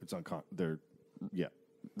They're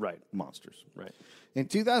right. monsters. Right. In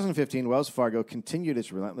 2015, Wells Fargo continued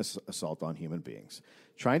its relentless assault on human beings,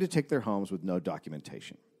 trying to take their homes with no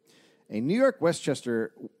documentation. A New York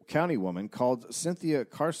Westchester County woman called Cynthia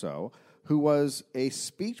Carso, who was a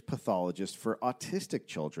speech pathologist for autistic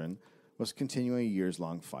children, was continuing a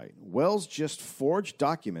years-long fight. Wells just forged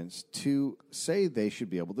documents to say they should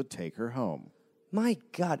be able to take her home. My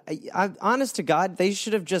God. Honest to God, they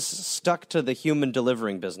should have just stuck to the human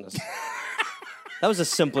delivering business. That was a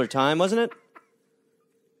simpler time, wasn't it?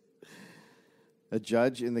 A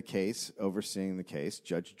judge in the case, overseeing the case,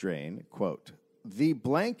 Judge Drain, quote, "The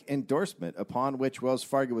blank endorsement upon which Wells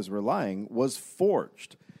Fargo was relying was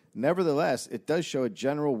forged. Nevertheless, it does show a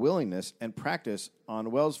general willingness and practice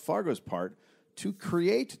on Wells Fargo's part to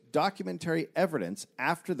create documentary evidence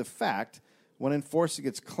after the fact when enforcing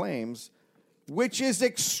its claims, which is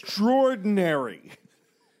extraordinary."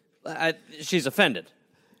 She's offended.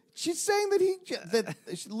 She's saying that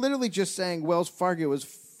she's literally just saying Wells Fargo was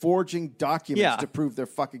forging documents to prove their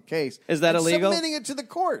fucking case. Is that and illegal? Submitting it to the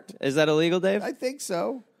court. Is that illegal, Dave? I think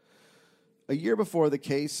so. A year before, the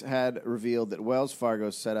case had revealed that Wells Fargo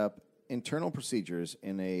set up internal procedures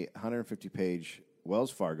in a 150-page Wells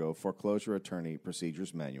Fargo foreclosure attorney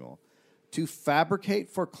procedures manual to fabricate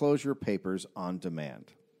foreclosure papers on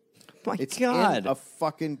demand. My It's God. in a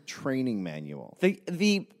fucking training manual.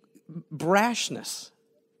 The brashness.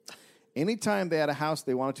 Anytime they had a house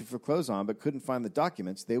they wanted to foreclose on but couldn't find the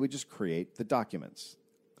documents, they would just create the documents.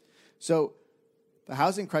 So the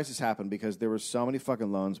housing crisis happened because there were so many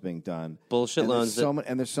fucking loans being done. Bullshit loans.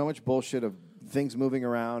 And there's so much bullshit of things moving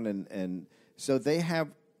around. And so they have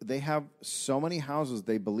so many houses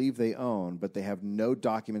they believe they own, but they have no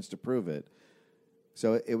documents to prove it.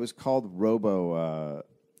 So it was called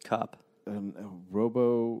Cop. it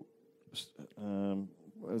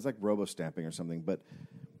was like robo stamping or something, but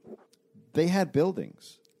they had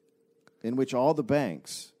buildings in which all the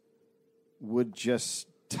banks would just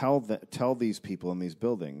tell these people in these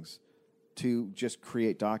buildings to just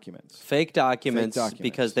create documents. Fake documents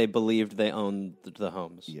because they believed they owned the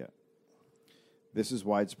homes. Yeah. This is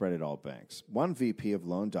widespread at all banks. One VP of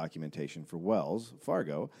loan documentation for Wells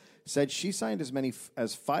Fargo said she signed as many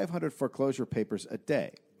as 500 foreclosure papers a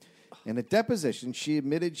day. In a deposition, she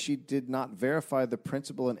admitted she did not verify the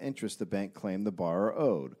principal and interest the bank claimed the borrower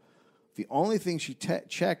owed. The only thing she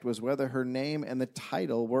checked was whether her name and the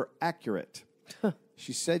title were accurate.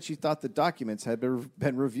 She said she thought the documents had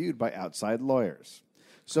been reviewed by outside lawyers.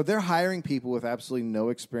 So they're hiring people with absolutely no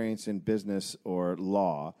experience in business or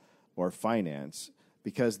law or finance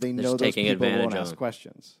because they know those people won't ask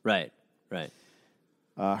questions. Right.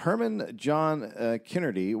 Herman John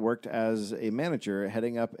Kinnerty worked as a manager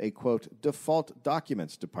heading up a, quote, default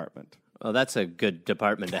documents department. Oh, that's a good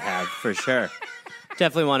department to have, for sure.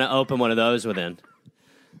 Definitely want to open one of those within.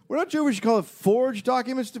 We're not sure we should call it forged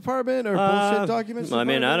documents department or bullshit documents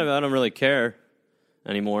department. I don't really care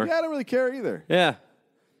anymore. Yeah, I don't really care either. Yeah.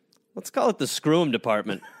 Let's call it the screw 'em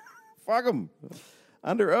department. Fuck 'em.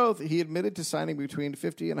 Under oath, he admitted to signing between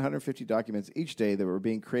 50 and 150 documents each day that were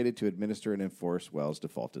being created to administer and enforce Wells'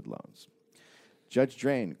 defaulted loans. Judge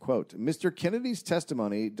Drain, quote, "Mr. Kennedy's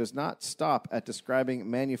testimony does not stop at describing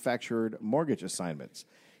manufactured mortgage assignments.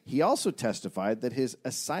 He also testified that his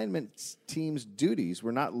assignment team's duties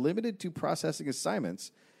were not limited to processing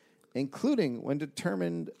assignments, including, when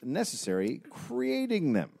determined necessary,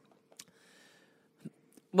 creating them."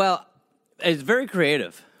 Well, it's very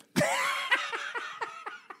creative.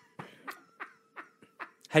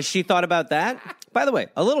 Has she thought about that? By the way,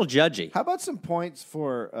 a little judgy. How about some points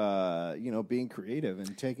for being creative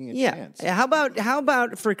and taking a chance? How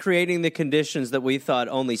about for creating the conditions that we thought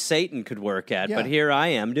only Satan could work at, but here I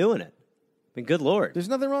am doing it. I mean, good Lord. There's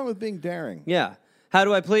nothing wrong with being daring. Yeah. How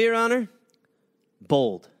do I plead, Your Honor?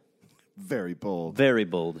 Bold. Very bold. Very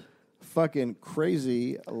bold. Fucking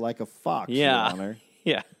crazy like a fox, Your Honor.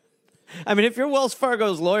 Yeah. I mean, if you're Wells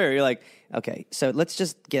Fargo's lawyer, you're like, okay, so let's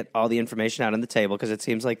just get all the information out on the table because it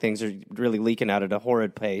seems like things are really leaking out at a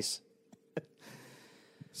horrid pace.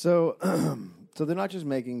 So they're not just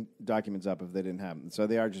making documents up if they didn't have them. So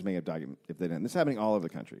they are just making up documents if they didn't. This is happening all over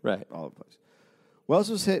the country. Right. All over the place. Wells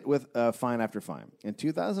was hit with fine after fine. In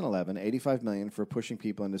 2011, $85 million for pushing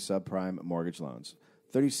people into subprime mortgage loans,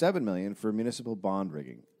 $37 million for municipal bond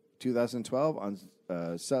rigging, 2012,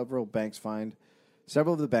 several of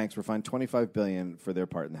the banks were fined $25 billion for their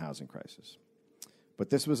part in the housing crisis. But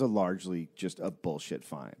this was largely just a bullshit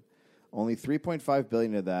fine. Only $3.5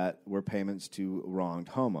 billion of that were payments to wronged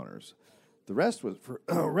homeowners. The rest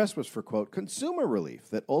was for quote consumer relief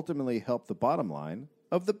that ultimately helped the bottom line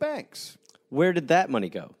of the banks. Where did that money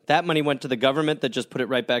go? That money went to the government that just put it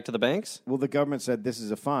right back to the banks? Well, the government said this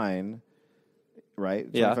is a fine, right?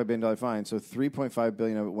 Yeah. $25 billion fine. So $3.5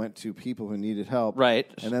 billion of it went to people who needed help.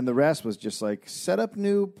 Right. And then the rest was just like set up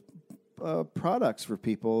new products for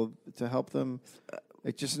people to help them.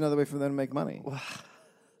 It's just another way for them to make money.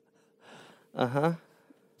 Uh-huh.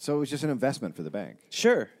 So it was just an investment for the bank.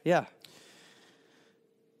 Sure, yeah.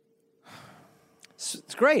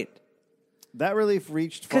 It's great. That relief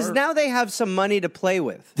reached far. Because now they have some money to play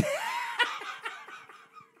with.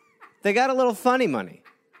 They got a little funny money.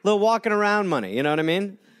 A little walking around money, you know what I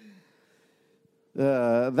mean?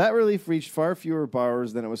 That relief reached far fewer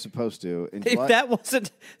borrowers than it was supposed to. If that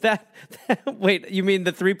wasn't that wait, you mean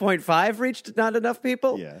the 3.5 reached not enough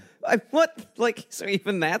people? Yeah. What? Like, so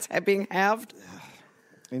even that's being halved?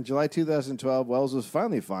 In July 2012, Wells was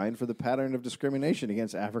finally fined for the pattern of discrimination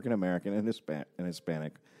against African American and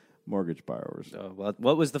Hispanic mortgage borrowers. Oh, well,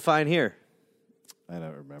 what was the fine here? I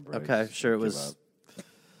don't remember. Okay, sure it was.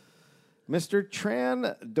 Mr.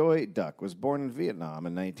 Tran Doi Duc was born in Vietnam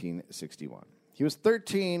in 1961. He was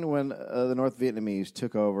 13 when the North Vietnamese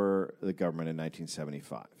took over the government in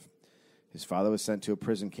 1975. His father was sent to a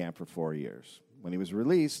prison camp for 4 years. When he was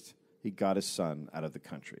released, he got his son out of the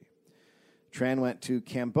country. Tran went to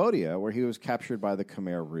Cambodia, where he was captured by the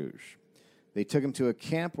Khmer Rouge. They took him to a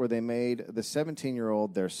camp where they made the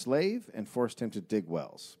 17-year-old their slave and forced him to dig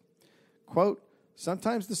wells. Quote,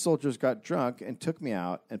 sometimes the soldiers got drunk and took me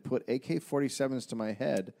out and put AK-47s to my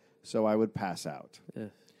head so I would pass out. Yeah.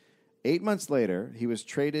 8 months later, he was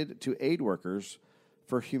traded to aid workers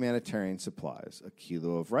for humanitarian supplies. A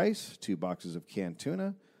kilo of rice, 2 boxes of canned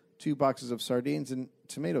tuna, 2 boxes of sardines and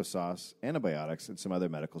tomato sauce, antibiotics, and some other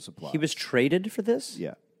medical supplies. He was traded for this?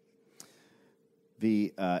 Yeah.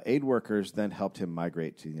 The aid workers then helped him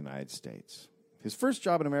migrate to the United States. His first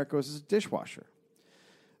job in America was as a dishwasher.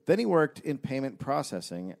 Then he worked in payment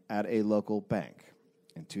processing at a local bank.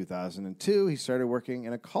 In 2002, he started working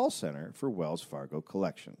in a call center for Wells Fargo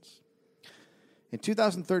Collections. In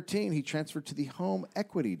 2013, he transferred to the home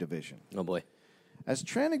equity division. Oh, boy. As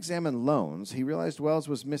Tran examined loans, he realized Wells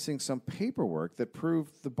was missing some paperwork that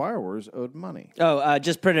proved the borrowers owed money. Oh,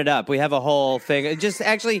 just print it up. We have a whole thing. Just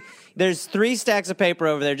actually, there's 3 stacks of paper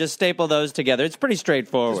over there. Just staple those together. It's pretty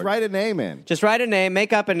straightforward. Just write a name in. Just write a name.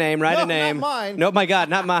 Make up a name. Write a name. Not mine. No, my God,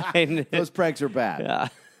 not mine. Those pranks are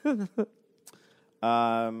bad.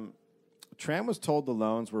 Yeah. Tran was told the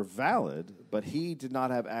loans were valid, but he did not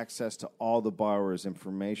have access to all the borrowers'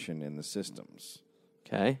 information in the systems.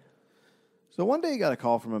 Okay. So one day he got a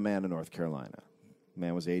call from a man in North Carolina. The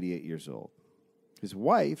man was 88 years old. His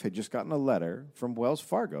wife had just gotten a letter from Wells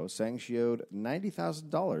Fargo saying she owed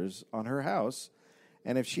 $90,000 on her house,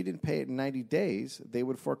 and if she didn't pay it in 90 days, they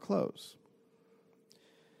would foreclose.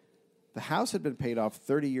 The house had been paid off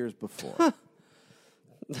 30 years before.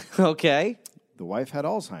 Okay. The wife had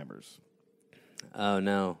Alzheimer's. Oh,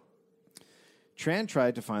 no. Tran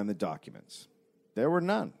tried to find the documents. There were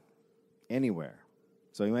none anywhere.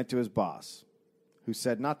 So he went to his boss, who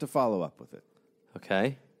said not to follow up with it.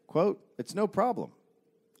 Okay. Quote, it's no problem.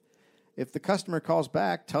 If the customer calls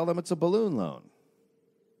back, tell them it's a balloon loan.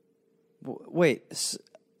 Wait.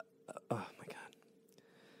 Oh, my God.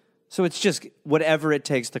 So it's just whatever it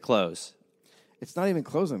takes to close. It's not even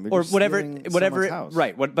closing. They're Or just whatever, stealing house.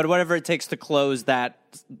 right? But whatever it takes to close that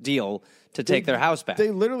deal to take their house back. They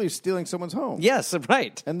literally stealing someone's home. Yes,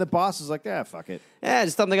 right. And the boss is like, yeah, fuck it. Yeah,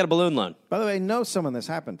 just tell them they got a balloon loan. By the way, I know someone this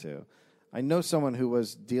happened to. I know someone who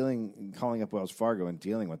was calling up Wells Fargo and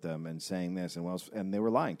dealing with them and saying this, and they were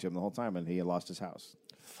lying to him the whole time, and he had lost his house.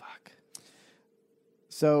 Fuck.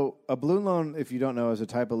 So a balloon loan, if you don't know, is a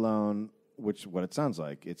type of loan, which what it sounds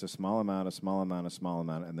like. It's a small amount, a small amount, a small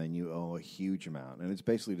amount, and then you owe a huge amount. And it's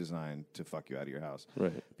basically designed to fuck you out of your house.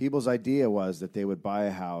 Right. People's idea was that they would buy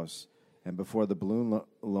a house, and before the balloon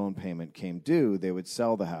loan payment came due, they would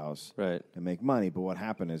sell the house Right. and make money. But what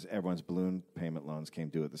happened is everyone's balloon payment loans came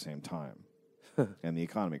due at the same time, and the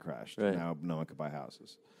economy crashed. Right. Now no one could buy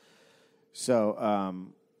houses. So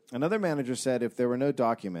another manager said if there were no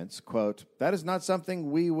documents, quote, that is not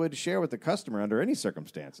something we would share with the customer under any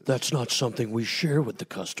circumstances. That's not something we share with the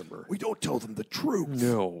customer. We don't tell them the truth.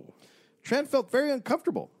 No. Tran felt very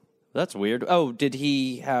uncomfortable. That's weird. Oh, did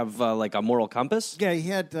he have like a moral compass? Yeah, he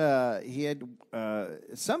had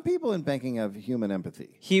some people in banking have human empathy.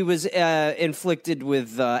 He was inflicted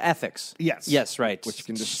with ethics. Yes. Yes, right. Which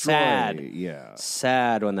can destroy. Sad. Yeah.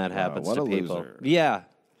 Sad when that happens what to a people. loser. Yeah.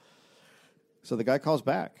 So the guy calls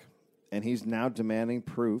back, and he's now demanding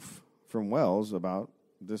proof from Wells about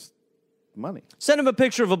this money. Send him a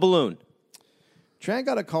picture of a balloon. Tran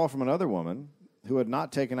got a call from another woman who had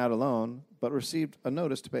not taken out a loan but received a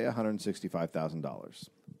notice to pay $165,000.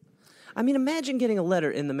 I mean, imagine getting a letter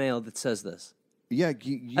in the mail that says this. Yeah,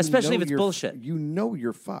 you Especially know if it's you're- bullshit. You know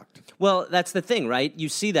you're fucked. Well, that's the thing, right? You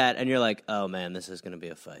see that and you're like, oh man, this is going to be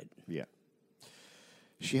a fight. Yeah.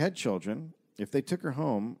 She had children. If they took her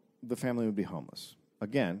home, the family would be homeless.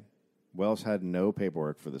 Again, Wells had no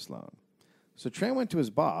paperwork for this loan. So Tran went to his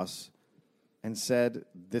boss and said,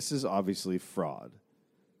 this is obviously fraud.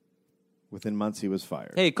 Within months, he was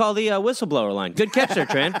fired. Hey, call the whistleblower line. Good catch there,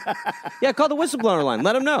 Tran. Yeah, call the whistleblower line.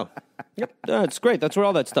 Let them know. Yep, it's great. That's where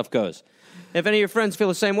all that stuff goes. If any of your friends feel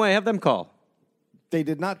the same way, have them call. They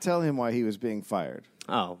did not tell him why he was being fired.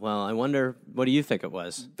 Oh, well, I wonder, what do you think it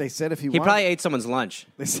was? They said if he He wanted, probably ate someone's lunch.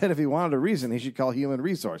 They said if he wanted a reason, he should call Human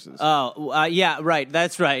Resources. Oh, yeah, right.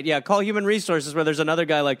 That's right. Yeah, call Human Resources where there's another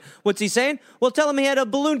guy like, what's he saying? Well, tell him he had a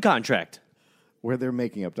balloon contract. Where they're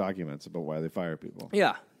making up documents about why they fire people.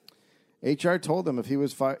 Yeah. HR told them if he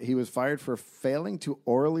was fired for failing to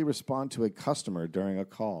orally respond to a customer during a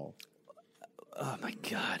call. Oh, my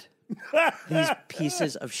God. These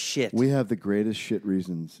pieces of shit. We have the greatest shit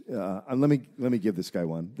reasons. Let me give this guy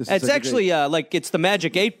one. This is It's such a actually like it's the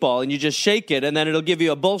magic 8-ball, and you just shake it, and then it'll give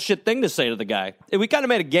you a bullshit thing to say to the guy. We kind of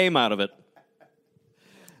made a game out of it.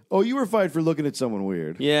 Oh, you were fired for looking at someone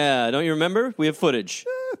weird. Yeah, don't you remember? We have footage.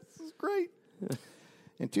 This is great.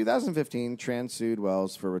 In 2015, Tran sued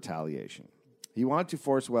Wells for retaliation. He wanted to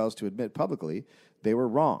force Wells to admit publicly they were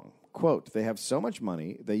wrong. Quote, they have so much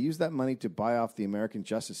money, they use that money to buy off the American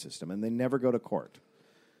justice system, and they never go to court.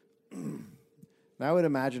 Now, I would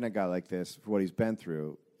imagine a guy like this, for what he's been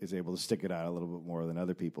through, is able to stick it out a little bit more than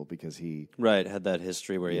other people because he... Right, had that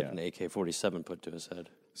history where he Yeah. had an AK-47 put to his head.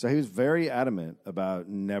 So he was very adamant about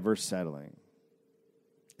never settling.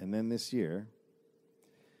 And then this year,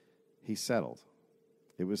 he settled.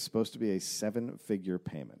 It was supposed to be a 7-figure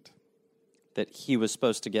payment. That he was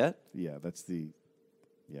supposed to get? Yeah, that's the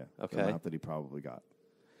Okay. amount that he probably got.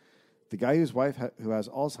 The guy whose wife who has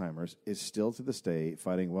Alzheimer's is still to this day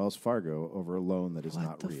fighting Wells Fargo over a loan that is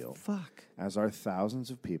not real. Fuck? As are thousands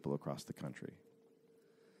of people across the country.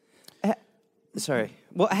 Sorry.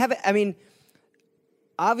 Well,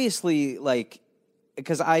 obviously, like,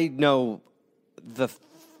 because I know the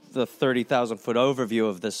 30,000-foot overview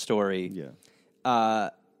of this story. Yeah.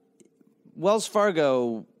 Wells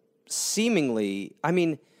Fargo seemingly,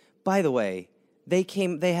 by the way,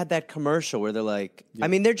 they had that commercial where they're like,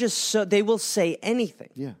 they're just so, they will say anything.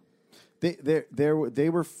 Yeah. They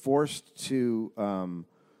were forced to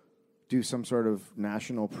do some sort of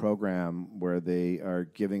national program where they are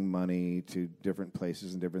giving money to different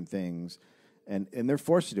places and different things, and they're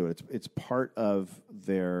forced to do it. It's part of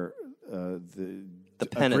their the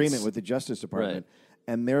penance. agreement with the Justice Department. Right.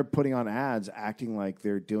 And they're putting on ads acting like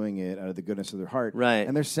they're doing it out of the goodness of their heart. Right.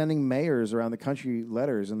 And they're sending mayors around the country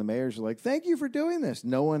letters, and the mayors are like, thank you for doing this.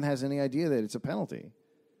 No one has any idea that it's a penalty.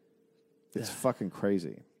 It's fucking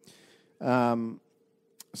crazy.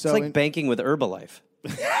 It's like banking with Herbalife.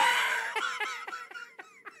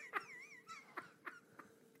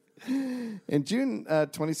 In June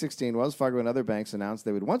 2016, Wells Fargo and other banks announced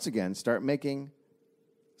they would once again start making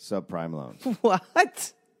subprime loans.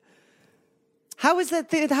 What? How is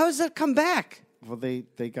that? How does that come back? Well, they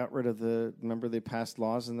got rid of remember they passed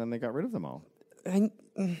laws and then they got rid of them all.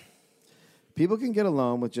 People can get a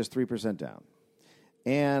loan with just 3% down.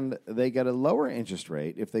 And they get a lower interest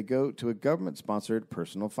rate if they go to a government-sponsored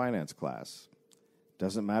personal finance class.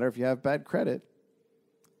 Doesn't matter if you have bad credit.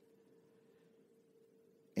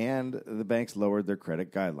 And the banks lowered their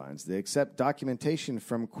credit guidelines. They accept documentation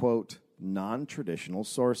from, quote, non-traditional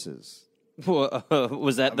sources.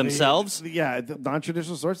 Was that themselves? Yeah, the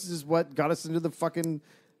non-traditional sources is what got us into the fucking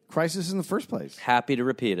crisis in the first place. Happy to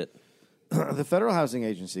repeat it. The federal housing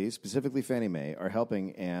agencies, specifically Fannie Mae, are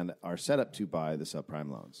helping and are set up to buy the subprime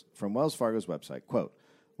loans. From Wells Fargo's website, quote,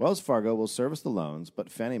 Wells Fargo will service the loans, but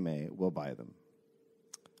Fannie Mae will buy them.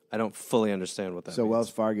 I don't fully understand what that So means. Wells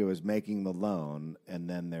Fargo is making the loan, and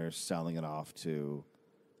then they're selling it off to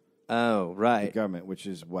Oh, the right. government, which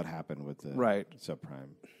is what happened with the Right.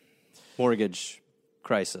 subprime. Mortgage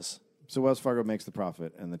crisis. So Wells Fargo makes the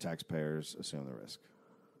profit, and the taxpayers assume the risk.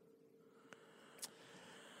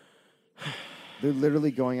 They're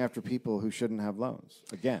literally going after people who shouldn't have loans.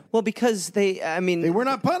 Again. Well, because they were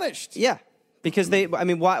not punished. Yeah. Because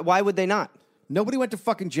why would they not? Nobody went to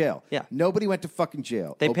fucking jail. Yeah. Nobody went to fucking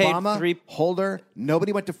jail. They paid Obama, Holder,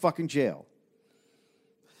 nobody went to fucking jail.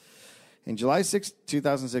 In July 6,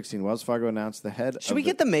 2016, Wells Fargo announced the head Should we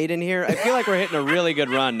get the maid in here? I feel like we're hitting a really good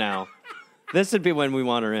run now. This would be when we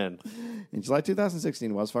want her in. In July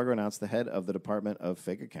 2016, Wells Fargo announced the head of the Department of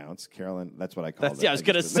Fake Accounts, Carolyn, that's what I called it. Yeah, I was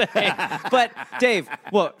going to say. But, Dave,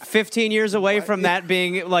 15 years away from that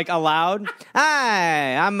being, like, allowed?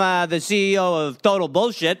 Hi, I'm the CEO of Total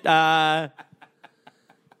Bullshit. Are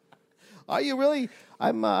you really?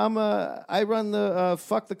 I run the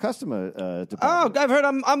Fuck the Customer department. Oh, I've heard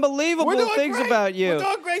unbelievable things great. about you. We're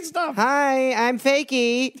doing great stuff. Hi, I'm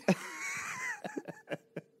Fakey.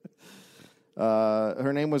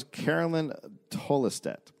 Her name was Carolyn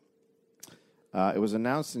Tolestedt. It was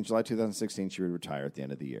announced in July 2016 she would retire at the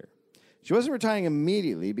end of the year. She wasn't retiring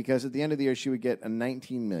immediately because at the end of the year she would get a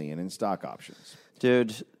 $19 million in stock options.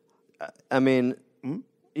 Dude, I mean,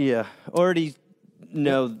 yeah, already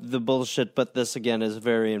know the bullshit, but this again is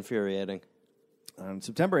very infuriating. On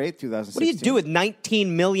September 8th, 2016... What do you do with $19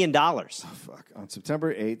 million? Oh, fuck. On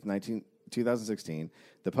September 8th, 2016,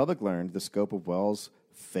 the public learned the scope of Wells'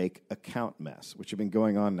 fake account mess, which had been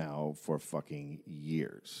going on now for fucking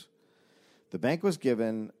years. The bank was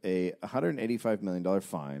given a $185 million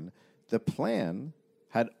fine. The plan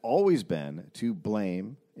had always been to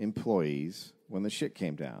blame employees when the shit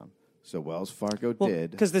came down. So Wells Fargo did.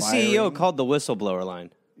 Because the CEO called the whistleblower line.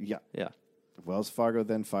 Yeah. Yeah. Wells Fargo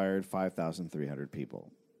then fired 5,300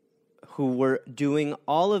 people. Who were doing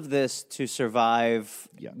all of this to survive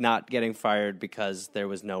not getting fired because there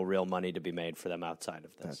was no real money to be made for them outside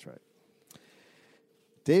of this. That's right.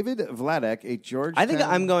 David Vladek, a Georgetown... I think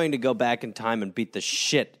I'm going to go back in time and beat the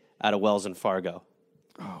shit out of Wells and Fargo.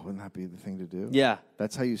 Oh, wouldn't that be the thing to do? Yeah.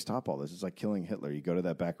 That's how you stop all this. It's like killing Hitler. You go to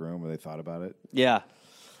that back room where they thought about it. Yeah.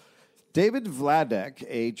 David Vladek,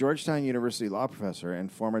 a Georgetown University law professor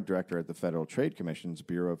and former director at the Federal Trade Commission's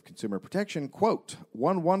Bureau of Consumer Protection, quote,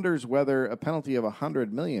 "One wonders whether a penalty of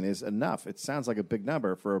 $100 million is enough. It sounds like a big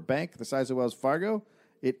number. For a bank the size of Wells Fargo,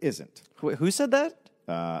 it isn't." Who said that?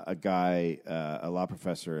 A guy, a law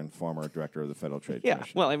professor and former director of the Federal Trade Commission.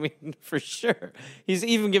 Yeah, well, I mean, for sure. He's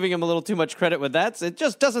even giving him a little too much credit with that. It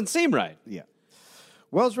just doesn't seem right. Yeah.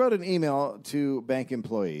 Wells wrote an email to bank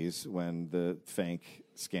employees when the Fank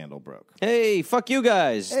scandal broke. Hey, fuck you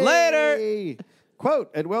guys. Hey. Later.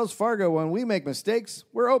 Quote, "At Wells Fargo, when we make mistakes,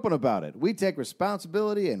 we're open about it. We take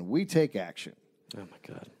responsibility and we take action." Oh, my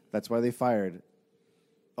God. That's why they fired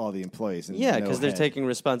all the employees. And Yeah, because they're taking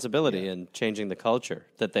responsibility and changing the culture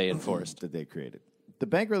that they enforced. that they created. The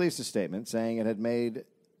bank released a statement saying it had made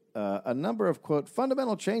a number of, quote,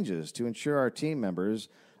 "fundamental changes to ensure our team members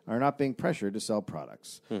are not being pressured to sell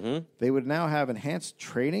products." Mm-hmm. They would now have enhanced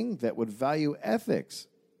training that would value ethics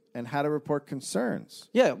and how to report concerns.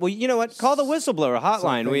 Yeah, well, you know what? Call the whistleblower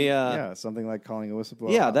hotline. Something like calling a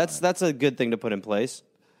whistleblower. Yeah, hotline. that's a good thing to put in place.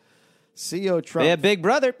 CEO Trump. Yeah, Big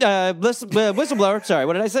Brother, whistleblower. Sorry,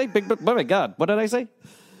 what did I say? Oh my God, what did I say?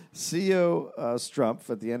 CEO Strumpf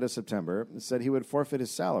at the end of September said he would forfeit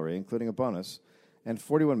his salary, including a bonus, and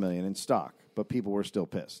 $41 million in stock, but people were still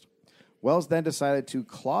pissed. Wells then decided to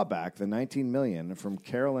claw back the $19 million from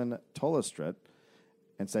Carolyn Tolestedt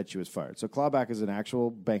and said she was fired. So clawback is an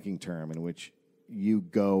actual banking term in which you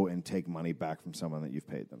go and take money back from someone that you've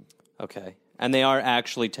paid them. Okay. And they are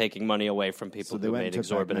actually taking money away from people who made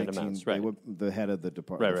exorbitant amounts. Right. The head of the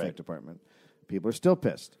Right. department. People are still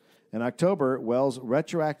pissed. In October, Wells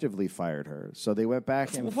retroactively fired her. So they went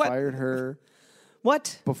back and fired her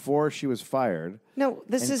What? before she was fired. No,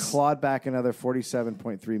 this and is... clawed back another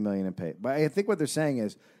 $47.3 million in pay. But I think what they're saying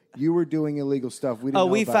is you were doing illegal stuff. We didn't know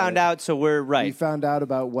we about found it. out, so we're right. We found out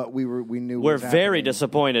about what we knew We're was very happening.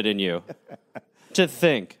 disappointed in you. To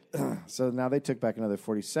think. So now they took back another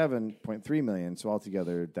 $47.3 million. So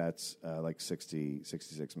altogether, that's like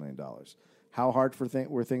 $66 million. How hard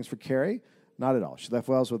were things for Carrie? Not at all. She left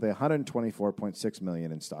Wells with $124.6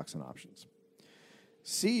 million in stocks and options.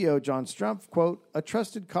 CEO John Strumpf, quote, "A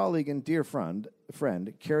trusted colleague and dear friend,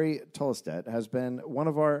 Carrie Tolestedt, has been one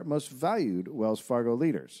of our most valued Wells Fargo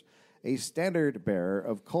leaders, a standard bearer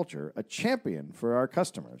of culture, a champion for our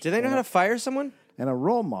customers. Do they know how to fire someone? And a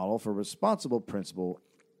role model for responsible principle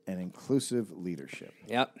and inclusive leadership."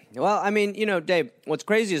 Yep. Well, I mean, Dave, what's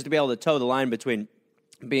crazy is to be able to toe the line between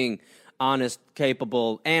being honest,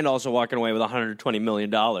 capable, and also walking away with $120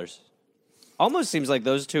 million. Almost seems like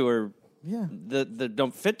those two are... Yeah. That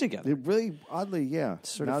don't fit together. It really, oddly, yeah.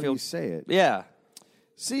 Sort now of that you say it. Yeah.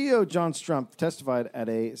 CEO John Strumpf testified at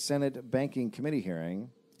a Senate Banking Committee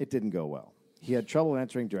hearing. It didn't go well. He had trouble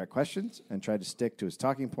answering direct questions and tried to stick to his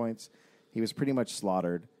talking points. He was pretty much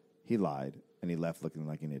slaughtered. He lied, and he left looking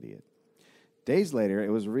like an idiot. Days later, it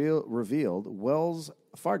was revealed Wells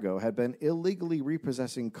Fargo had been illegally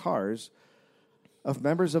repossessing cars of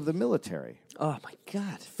members of the military. Oh, my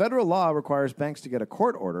God. Federal law requires banks to get a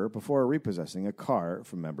court order before repossessing a car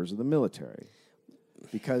from members of the military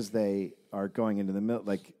because they are going into the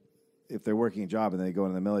like if they're working a job and they go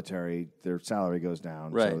into the military, their salary goes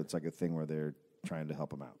down. Right. So it's like a thing where they're trying to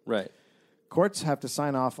help them out. Right. Courts have to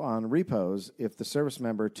sign off on repos if the service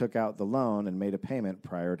member took out the loan and made a payment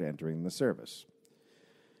prior to entering the service.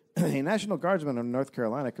 A National Guardsman in North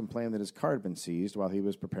Carolina complained that his car had been seized while he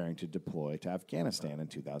was preparing to deploy to Afghanistan in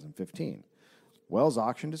 2015. Wells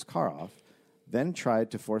auctioned his car off, then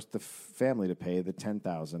tried to force the family to pay the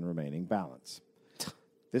 $10,000 remaining balance.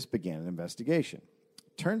 This began an investigation.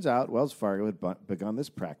 Turns out Wells Fargo had begun this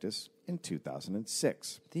practice in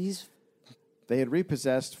 2006. They had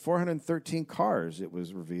repossessed 413 cars, it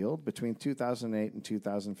was revealed, between 2008 and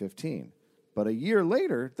 2015. But a year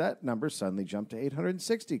later, that number suddenly jumped to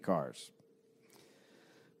 860 cars.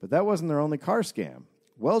 But that wasn't their only car scam.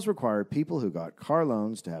 Wells required people who got car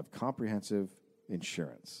loans to have comprehensive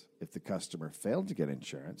insurance. If the customer failed to get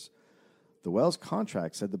insurance, the Wells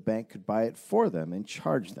contract said the bank could buy it for them and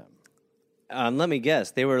charge them. Let me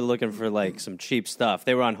guess. They were looking for, like, some cheap stuff.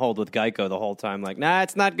 They were on hold with Geico the whole time, like, nah,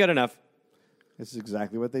 it's not good enough. This is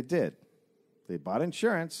exactly what they did. They bought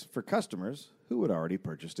insurance for customers who had already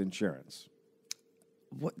purchased insurance.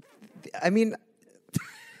 What? I mean,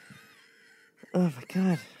 oh, my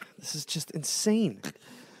God. This is just insane.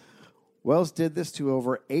 Wells did this to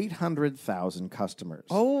over 800,000 customers.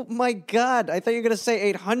 Oh, my God. I thought you were going to say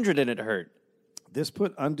 800 and it hurt. This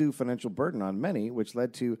put undue financial burden on many, which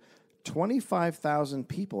led to 25,000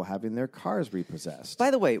 people having their cars repossessed. By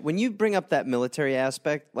the way, when you bring up that military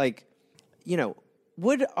aspect, like, you know,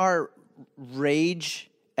 would our rage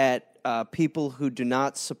at people who do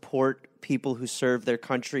not support people who serve their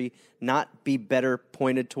country not be better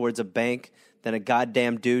pointed towards a bank than a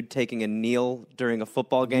goddamn dude taking a kneel during a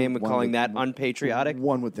football game and calling that unpatriotic?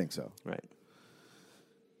 One would think so. Right.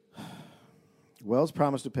 Wells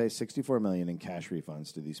promised to pay $64 million in cash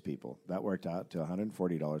refunds to these people. That worked out to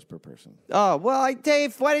 $140 per person. Oh, well,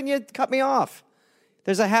 Dave, why didn't you cut me off?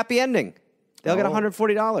 There's a happy ending. They'll get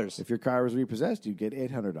 $140. If your car was repossessed, you'd get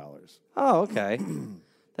 $800. Oh, okay.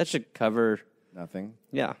 That should cover... Nothing.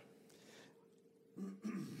 Yeah.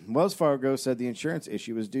 Wells Fargo said the insurance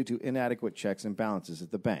issue was due to inadequate checks and balances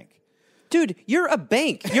at the bank. Dude, you're a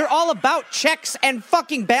bank. You're all about checks and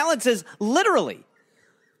fucking balances, literally.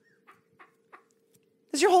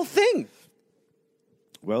 That's your whole thing.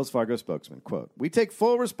 Wells Fargo spokesman, quote, "We take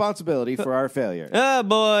full responsibility for our failure." Oh,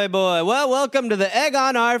 boy. Well, welcome to the Egg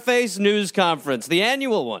on Our Face news conference, the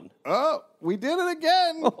annual one. Oh, we did it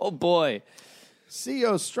again. Oh, boy.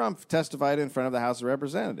 CEO Strumpf testified in front of the House of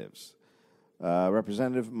Representatives.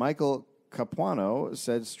 Representative Michael Capuano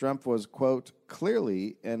said Strumpf was, quote,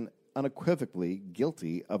 "clearly and unequivocally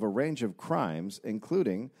guilty of a range of crimes,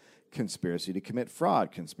 including conspiracy to commit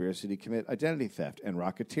fraud, conspiracy to commit identity theft, and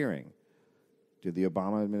racketeering." Did the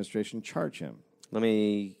Obama administration charge him?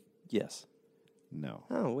 Yes. No.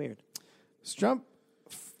 Oh, weird. Strumpf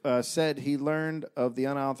said he learned of the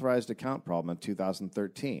unauthorized account problem in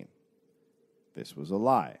 2013. This was a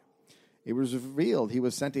lie. It was revealed he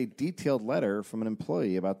was sent a detailed letter from an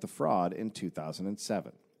employee about the fraud in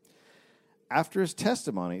 2007. After his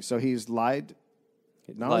testimony, so he's lied.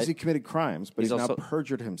 Not only has he committed crimes, but he's now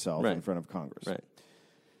perjured himself in front of Congress. Right.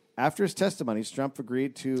 After his testimony, Strumpf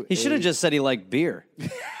agreed to... He should have just said he liked beer.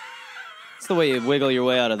 That's the way you wiggle your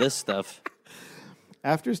way out of this stuff.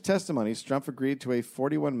 After his testimony, Strumpf agreed to a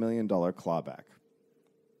 $41 million clawback.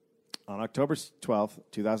 On October 12th,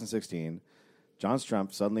 2016, John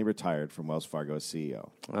Strumpf suddenly retired from Wells Fargo as CEO.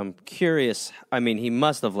 I'm curious. I mean, he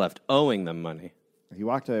must have left owing them money. He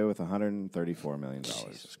walked away with $134 million.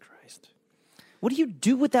 Jesus Christ. What do you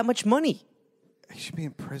do with that much money? He should be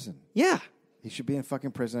in prison. Yeah. He should be in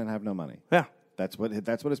fucking prison and have no money. Yeah. That's what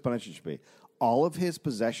his punishment should be. All of his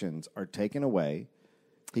possessions are taken away.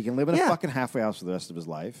 He can live in a fucking halfway house for the rest of his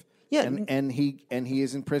life. Yeah. And he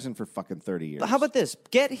is in prison for fucking 30 years. How about this?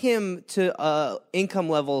 Get him to income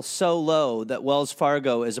level so low that Wells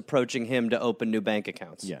Fargo is approaching him to open new bank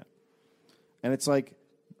accounts. Yeah. And it's like,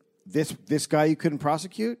 this guy you couldn't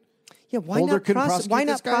prosecute? Yeah, why Holder not couldn't prosecute? prosecute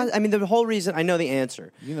this guy? I mean, the whole reason, I know the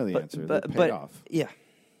answer. You know the answer. But, They're paid off. Yeah.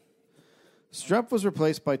 Strumpf was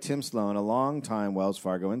replaced by Tim Sloan, a longtime Wells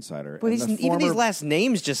Fargo insider. But and even these last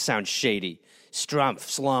names just sound shady. Strumpf,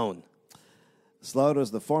 Sloan. Sloan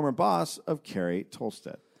was the former boss of Kerry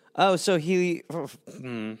Tolstead. Oh, so he...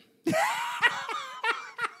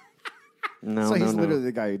 No, So no, he's no. literally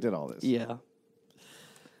the guy who did all this. Yeah.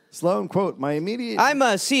 Sloan, quote, my immediate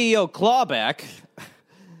CEO Clawback.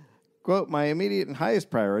 quote, my immediate and highest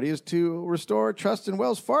priority is to restore trust in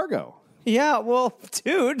Wells Fargo. Yeah, well,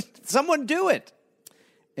 dude, someone do it.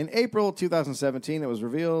 In April 2017, it was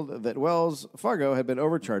revealed that Wells Fargo had been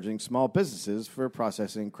overcharging small businesses for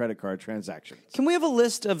processing credit card transactions. Can we have a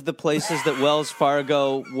list of the places that Wells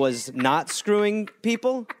Fargo was not screwing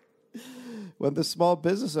people? When the small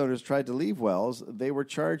business owners tried to leave Wells, they were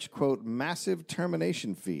charged, quote, massive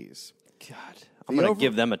termination fees. God, I'm going to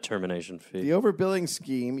give them a termination fee. The overbilling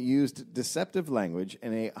scheme used deceptive language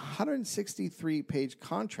in a 163-page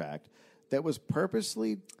contract that was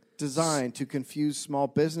purposely designed to confuse small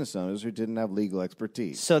business owners who didn't have legal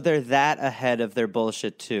expertise. So they're that ahead of their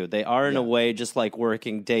bullshit, too. They are, in a way, just like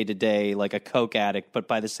working day to day like a coke addict, but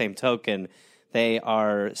by the same token, they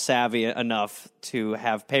are savvy enough to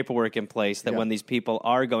have paperwork in place that when these people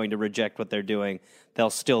are going to reject what they're doing,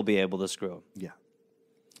 they'll still be able to screw them. Yeah.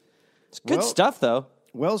 It's good stuff, though.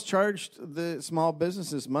 Wells charged the small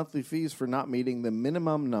businesses monthly fees for not meeting the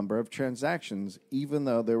minimum number of transactions, even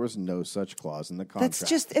though there was no such clause in the contract. That's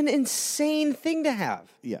just an insane thing to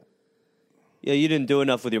have. Yeah. Yeah, you didn't do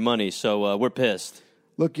enough with your money, so we're pissed.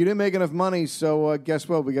 Look, you didn't make enough money, so guess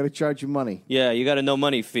what? We got to charge you money. Yeah, you got a no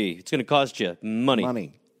money fee. It's going to cost you money.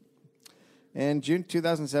 Money. In June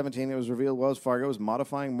 2017, it was revealed Wells Fargo was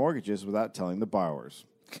modifying mortgages without telling the borrowers.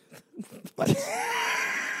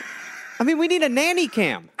 I mean, we need a nanny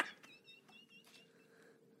cam.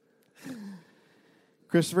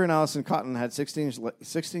 Christopher and Allison Cotton had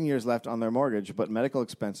 16 years left on their mortgage, but medical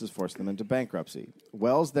expenses forced them into bankruptcy.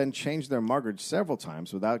 Wells then changed their mortgage several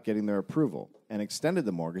times without getting their approval and extended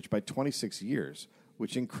the mortgage by 26 years,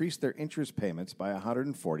 which increased their interest payments by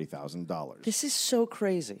 $140,000. This is so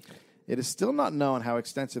crazy. It is still not known how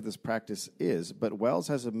extensive this practice is, but Wells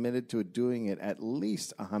has admitted to doing it at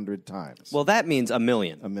least 100 times. Well, that means a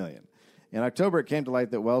million. A million. In October, it came to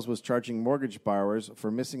light that Wells was charging mortgage borrowers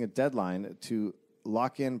for missing a deadline to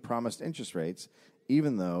lock in promised interest rates,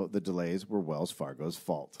 even though the delays were Wells Fargo's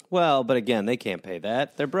fault. Well, but again, they can't pay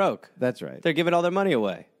that. They're broke. That's right. They're giving all their money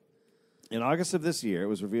away. In August of this year, it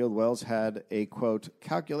was revealed Wells had a, quote,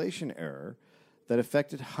 calculation error that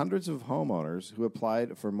affected hundreds of homeowners who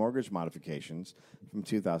applied for mortgage modifications from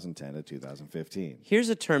 2010 to 2015. Here's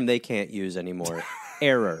a term they can't use anymore.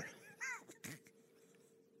 Error.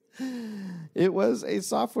 It was a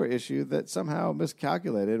software issue that somehow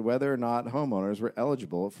miscalculated whether or not homeowners were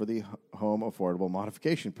eligible for the Home Affordable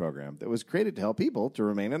Modification Program that was created to help people to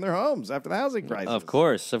remain in their homes after the housing crisis. Of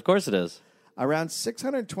course it is. Around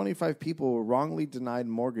 625 people were wrongly denied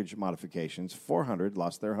mortgage modifications. 400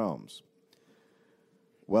 lost their homes.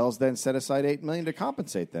 Wells then set aside $8 million to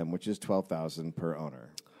compensate them, which is $12,000 per owner.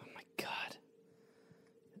 Oh my God.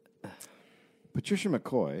 Patricia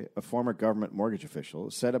McCoy, a former government mortgage official,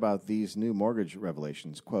 said about these new mortgage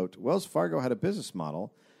revelations, quote, Wells Fargo had a business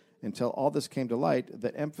model until all this came to light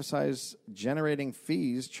that emphasized generating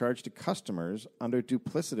fees charged to customers under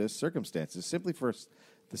duplicitous circumstances simply for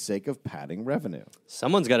the sake of padding revenue.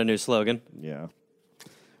 Someone's got a new slogan. Yeah.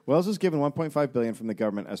 Wells was given $1.5 billion from the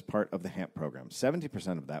government as part of the HAMP program.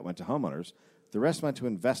 70% of that went to homeowners. The rest went to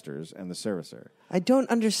investors and the servicer. I don't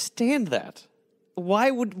understand that.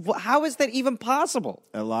 How is that even possible?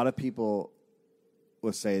 A lot of people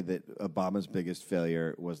will say that Obama's biggest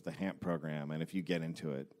failure was the HAMP program, and if you get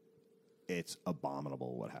into it, it's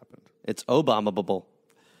abominable what happened. It's Obama-able.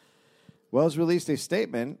 Wells released a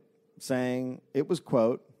statement saying it was,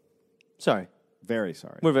 quote, Sorry. very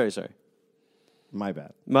sorry. We're very sorry. My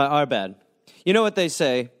bad. Our bad. You know what they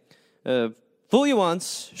say? Fool you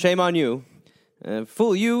once, shame on you.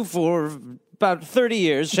 Fool you for about 30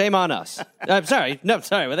 years, shame on us. I'm sorry. No,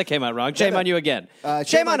 sorry. Well, that came out wrong. Shame on you again.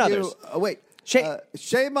 Shame on others. Wait.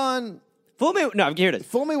 Shame on... Fool me... No, here it is.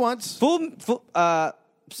 Fool me once. Fool me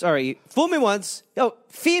once. Oh,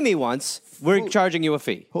 fee me once. We're charging you a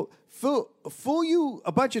fee. Fool you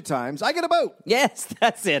a bunch of times. I get a boat. Yes,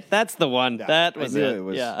 that's it. That's the one. Yeah, that was it.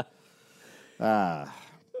 Yeah.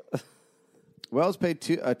 Wells paid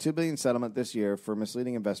a $2 billion settlement this year for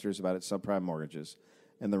misleading investors about its subprime mortgages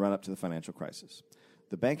in the run-up to the financial crisis.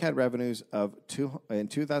 The bank had revenues in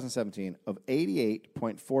 2017 of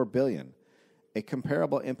 $88.4 billion. A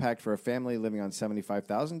comparable impact for a family living on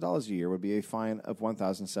 $75,000 a year would be a fine of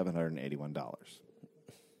 $1,781.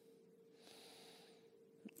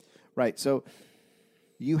 Right, so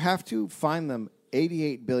you have to fine them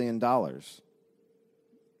 $88 billion.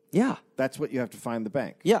 Yeah. That's what you have to fine the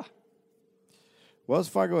bank. Yeah. Wells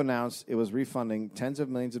Fargo announced it was refunding tens of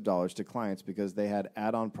millions of dollars to clients because they had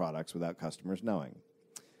add-on products without customers knowing.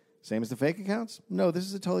 Same as the fake accounts? No, this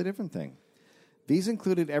is a totally different thing. These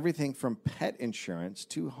included everything from pet insurance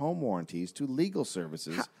to home warranties to legal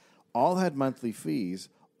services. All had monthly fees.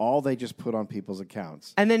 All they just put on people's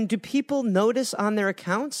accounts. And then do people notice on their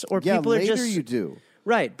accounts, or people later are just you do.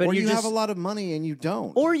 Right, but or you just, have a lot of money and you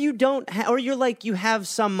don't. Or you don't, or you're like, you have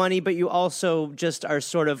some money, but you also just are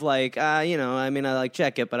sort of like, I like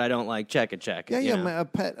check it, but I don't like check it. A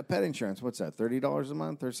pet insurance. What's that? $30 a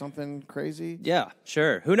month or something crazy? Yeah,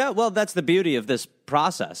 sure. Who knows? Well, that's the beauty of this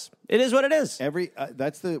process. It is what it is.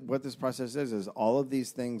 What this process is all of these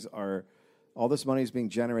things are, all this money is being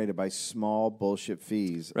generated by small bullshit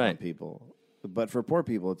fees on people. But for poor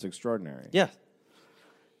people, it's extraordinary. Yeah.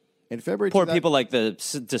 In February, poor people like the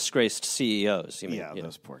disgraced CEOs. You mean? Yeah,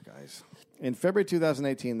 those poor guys. In February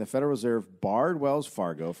 2018, the Federal Reserve barred Wells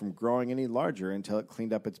Fargo from growing any larger until it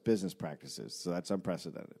cleaned up its business practices. So that's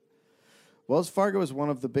unprecedented. Wells Fargo is one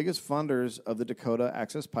of the biggest funders of the Dakota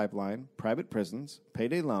Access Pipeline, private prisons,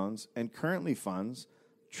 payday loans, and currently funds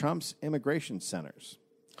Trump's immigration centers.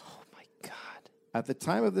 Oh, my God. At the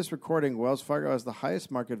time of this recording, Wells Fargo has the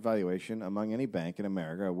highest market valuation among any bank in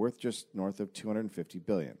America, worth just north of $250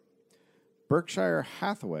 billion. Berkshire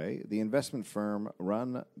Hathaway, the investment firm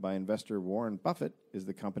run by investor Warren Buffett, is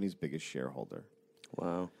the company's biggest shareholder.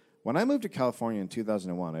 Wow. When I moved to California in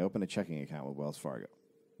 2001, I opened a checking account with Wells Fargo.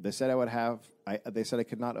 They said I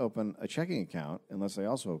could not open a checking account unless I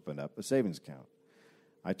also opened up a savings account.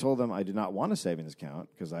 I told them I did not want a savings account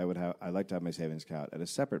because I like to have my savings account at a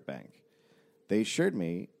separate bank. They assured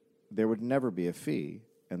me there would never be a fee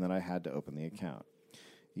and that I had to open the account.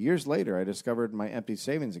 Years later, I discovered my empty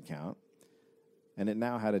savings account, and it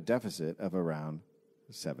now had a deficit of around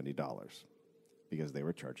 $70 because they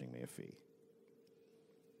were charging me a fee.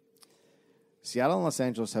 Seattle and Los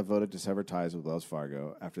Angeles have voted to sever ties with Wells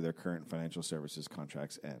Fargo after their current financial services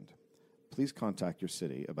contracts end. Please contact your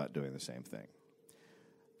city about doing the same thing.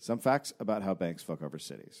 Some facts about how banks fuck over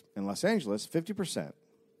cities. In Los Angeles, 50%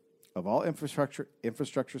 of all infrastructure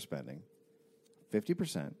spending,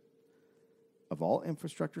 50% of all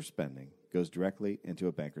infrastructure spending goes directly into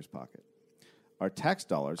a banker's pocket. Our tax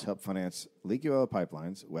dollars help finance leaky oil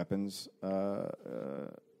pipelines, weapons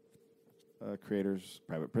creators,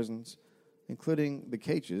 private prisons, including the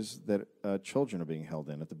cages that children are being held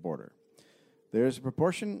in at the border. There's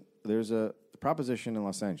a proposition in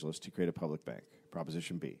Los Angeles to create a public bank,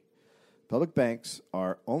 Proposition B. Public banks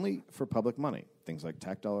are only for public money, things like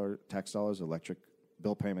tax dollars, electric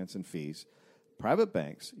bill payments, and fees. Private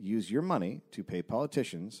banks use your money to pay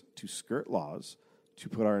politicians to skirt laws, to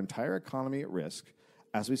put our entire economy at risk,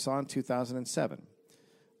 as we saw in 2007.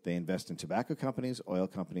 They invest in tobacco companies, oil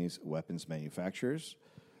companies, weapons manufacturers.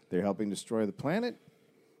 They're helping destroy the planet.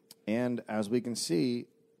 And as we can see,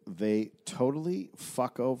 they totally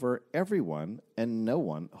fuck over everyone, and no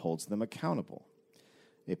one holds them accountable.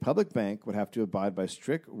 A public bank would have to abide by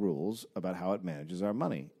strict rules about how it manages our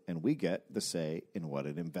money, and we get the say in what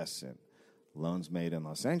it invests in. Loans made in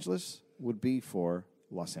Los Angeles would be for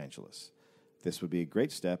Los Angeles. This would be a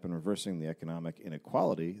great step in reversing the economic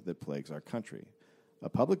inequality that plagues our country. A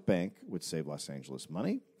public bank would save Los Angeles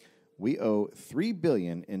money. We owe $3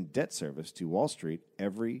 billion in debt service to Wall Street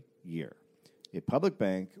every year. A public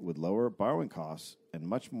bank would lower borrowing costs, and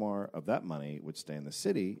much more of that money would stay in the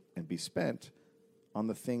city and be spent on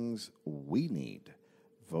the things we need.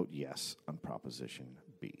 Vote yes on Proposition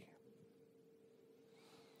B.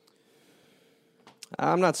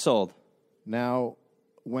 I'm not sold. Now,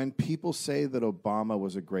 when people say that Obama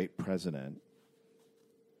was a great president,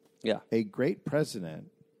 a great president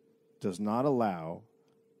does not allow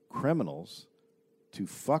criminals to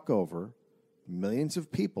fuck over millions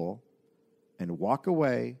of people and walk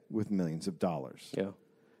away with millions of dollars. Yeah.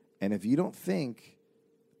 And if you don't think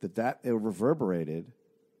that it reverberated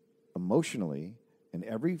emotionally in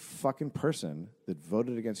every fucking person that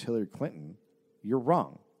voted against Hillary Clinton, you're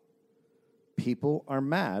wrong. People are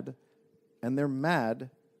mad, and they're mad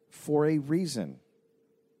for a reason.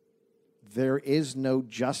 There is no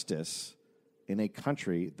justice in a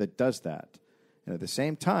country that does that. And at the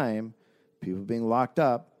same time, people being locked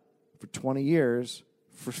up for 20 years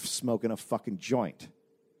for smoking a fucking joint.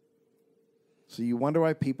 So you wonder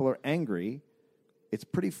why people are angry. It's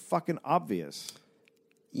pretty fucking obvious.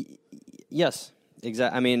 Yes,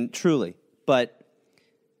 exactly. I mean, truly. But,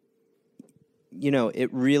 it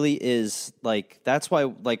really is, that's why,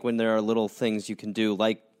 when there are little things you can do,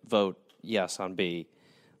 like vote yes on B,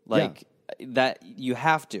 that you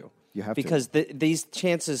have to. You have because these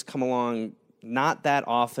chances come along not that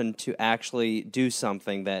often to actually do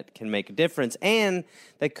something that can make a difference and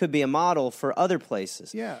that could be a model for other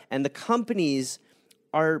places. Yeah. And the companies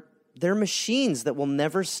they're machines that will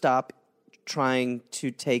never stop trying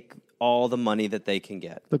to take all the money that they can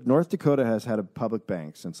get. Look, North Dakota has had a public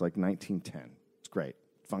bank since like 1910. It's great.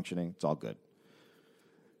 Functioning. It's all good.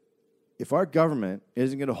 If our government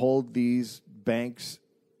isn't going to hold these banks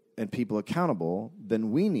and people accountable,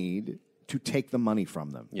 then we need to take the money from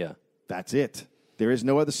them. Yeah. That's it. There is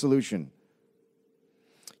no other solution.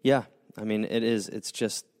 Yeah. I mean, it is. It's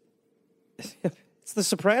just, it's The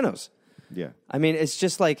Sopranos. Yeah. I mean, it's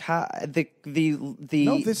just like how the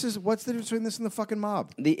No, this is what's the difference between this and the fucking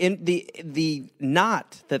mob? the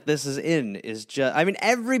knot that this is in is just. I mean,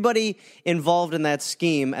 everybody involved in that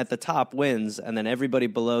scheme at the top wins, and then everybody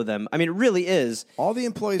below them. I mean, it really is. All the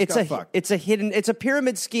employees got fucked. It's a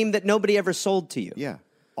pyramid scheme that nobody ever sold to you. Yeah.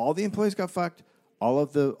 All the employees got fucked. All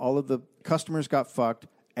of the customers got fucked.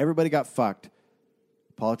 Everybody got fucked.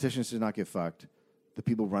 Politicians did not get fucked. The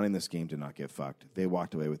people running the scheme did not get fucked. They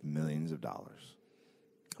walked away with millions of dollars.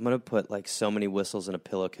 I'm going to put like so many whistles in a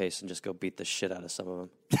pillowcase and just go beat the shit out of some of them.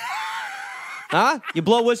 Huh? You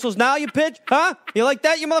blow whistles now, you bitch? Huh? You like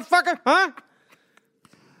that, you motherfucker? Huh?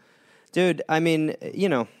 Dude, I mean, you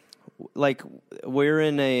know, like we're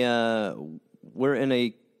in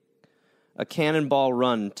a cannonball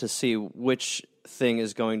run to see which thing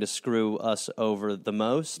is going to screw us over the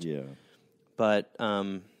most. Yeah. But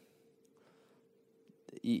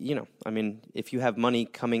you know, I mean, if you have money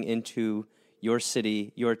coming into your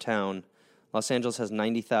city, your town, Los Angeles has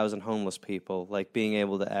 90,000 homeless people. Like, being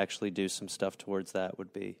able to actually do some stuff towards that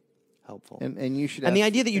would be helpful. And you should. And the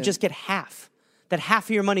idea that you just get half, that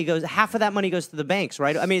half of that money goes to the banks,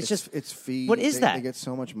 right? I mean, it's fees. What is that? They get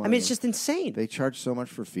so much money. I mean, it's just insane. They charge so much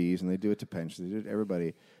for fees, and they do it to pensions. They do it to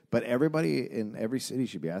everybody. But everybody in every city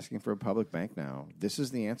should be asking for a public bank now. This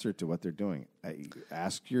is the answer to what they're doing.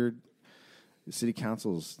 Ask your city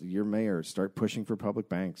councils, your mayor, start pushing for public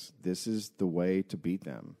banks. This is the way to beat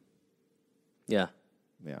them. Yeah.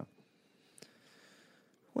 Yeah.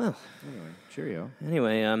 Well. Anyway, cheerio.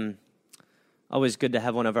 Anyway, always good to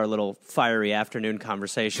have one of our little fiery afternoon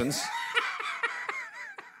conversations.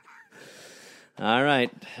 All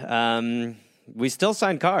right. We still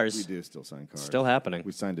sign cars. We do still sign cars. Still happening.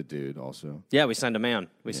 We signed a dude also. Yeah, we signed a man.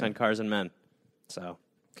 We signed cars and men. So,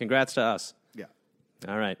 congrats to us. Yeah.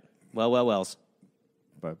 All right. Wells.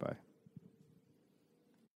 Bye-bye.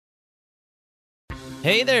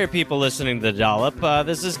 Hey there, people listening to The Dollop.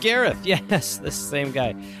 This is Gareth. Yes, this same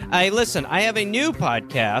guy. I have a new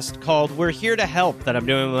podcast called We're Here to Help that I'm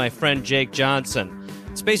doing with my friend Jake Johnson.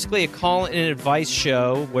 It's basically a call-in advice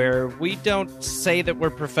show where we don't say that we're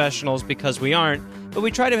professionals because we aren't, but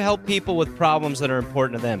we try to help people with problems that are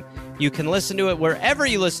important to them. You can listen to it wherever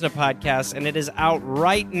you listen to podcasts, and it is out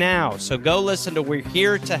right now. So go listen to We're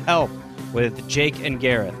Here to Help with Jake and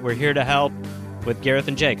Gareth. We're Here to Help with Gareth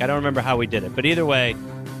and Jake. I don't remember how we did it, but either way,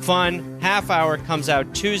 fun, half hour, comes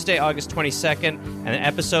out Tuesday, August 22nd, and the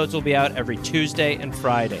episodes will be out every Tuesday and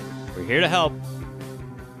Friday. We're here to help.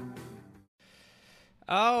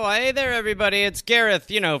 Oh, hey there, everybody. It's Gareth,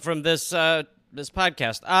 from this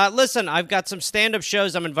podcast. Listen, I've got some stand-up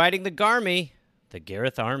shows I'm inviting the Garmy, the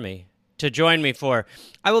Gareth Army, to join me for.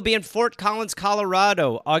 I will be in Fort Collins,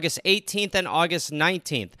 Colorado, August 18th and August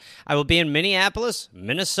 19th. I will be in Minneapolis,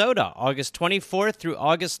 Minnesota, August 24th through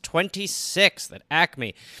August 26th at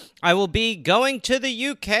Acme. I will be going to the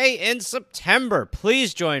UK in September.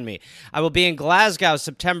 Please join me. I will be in Glasgow,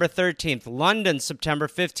 September 13th, London, September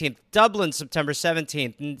 15th, Dublin, September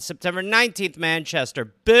 17th, and September 19th, Manchester,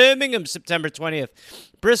 Birmingham, September 20th,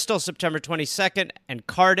 Bristol, September 22nd, and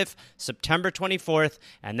Cardiff, September 24th.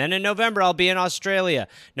 And then in November, I'll be in Australia.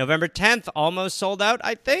 November 10th, almost sold out,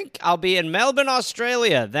 I think. I'll be in Melbourne,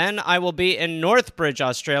 Australia. Then I will be in Northbridge,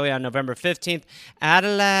 Australia on November 15th.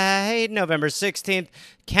 Adelaide, November 16th.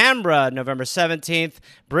 Canberra, November 17th.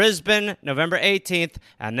 Brisbane, November 18th.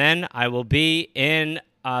 And then I will be in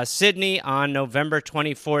Sydney on November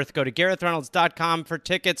 24th. Go to GarethReynolds.com for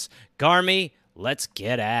tickets. Garmy, let's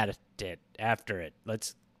get at it after it.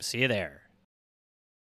 Let's see you there.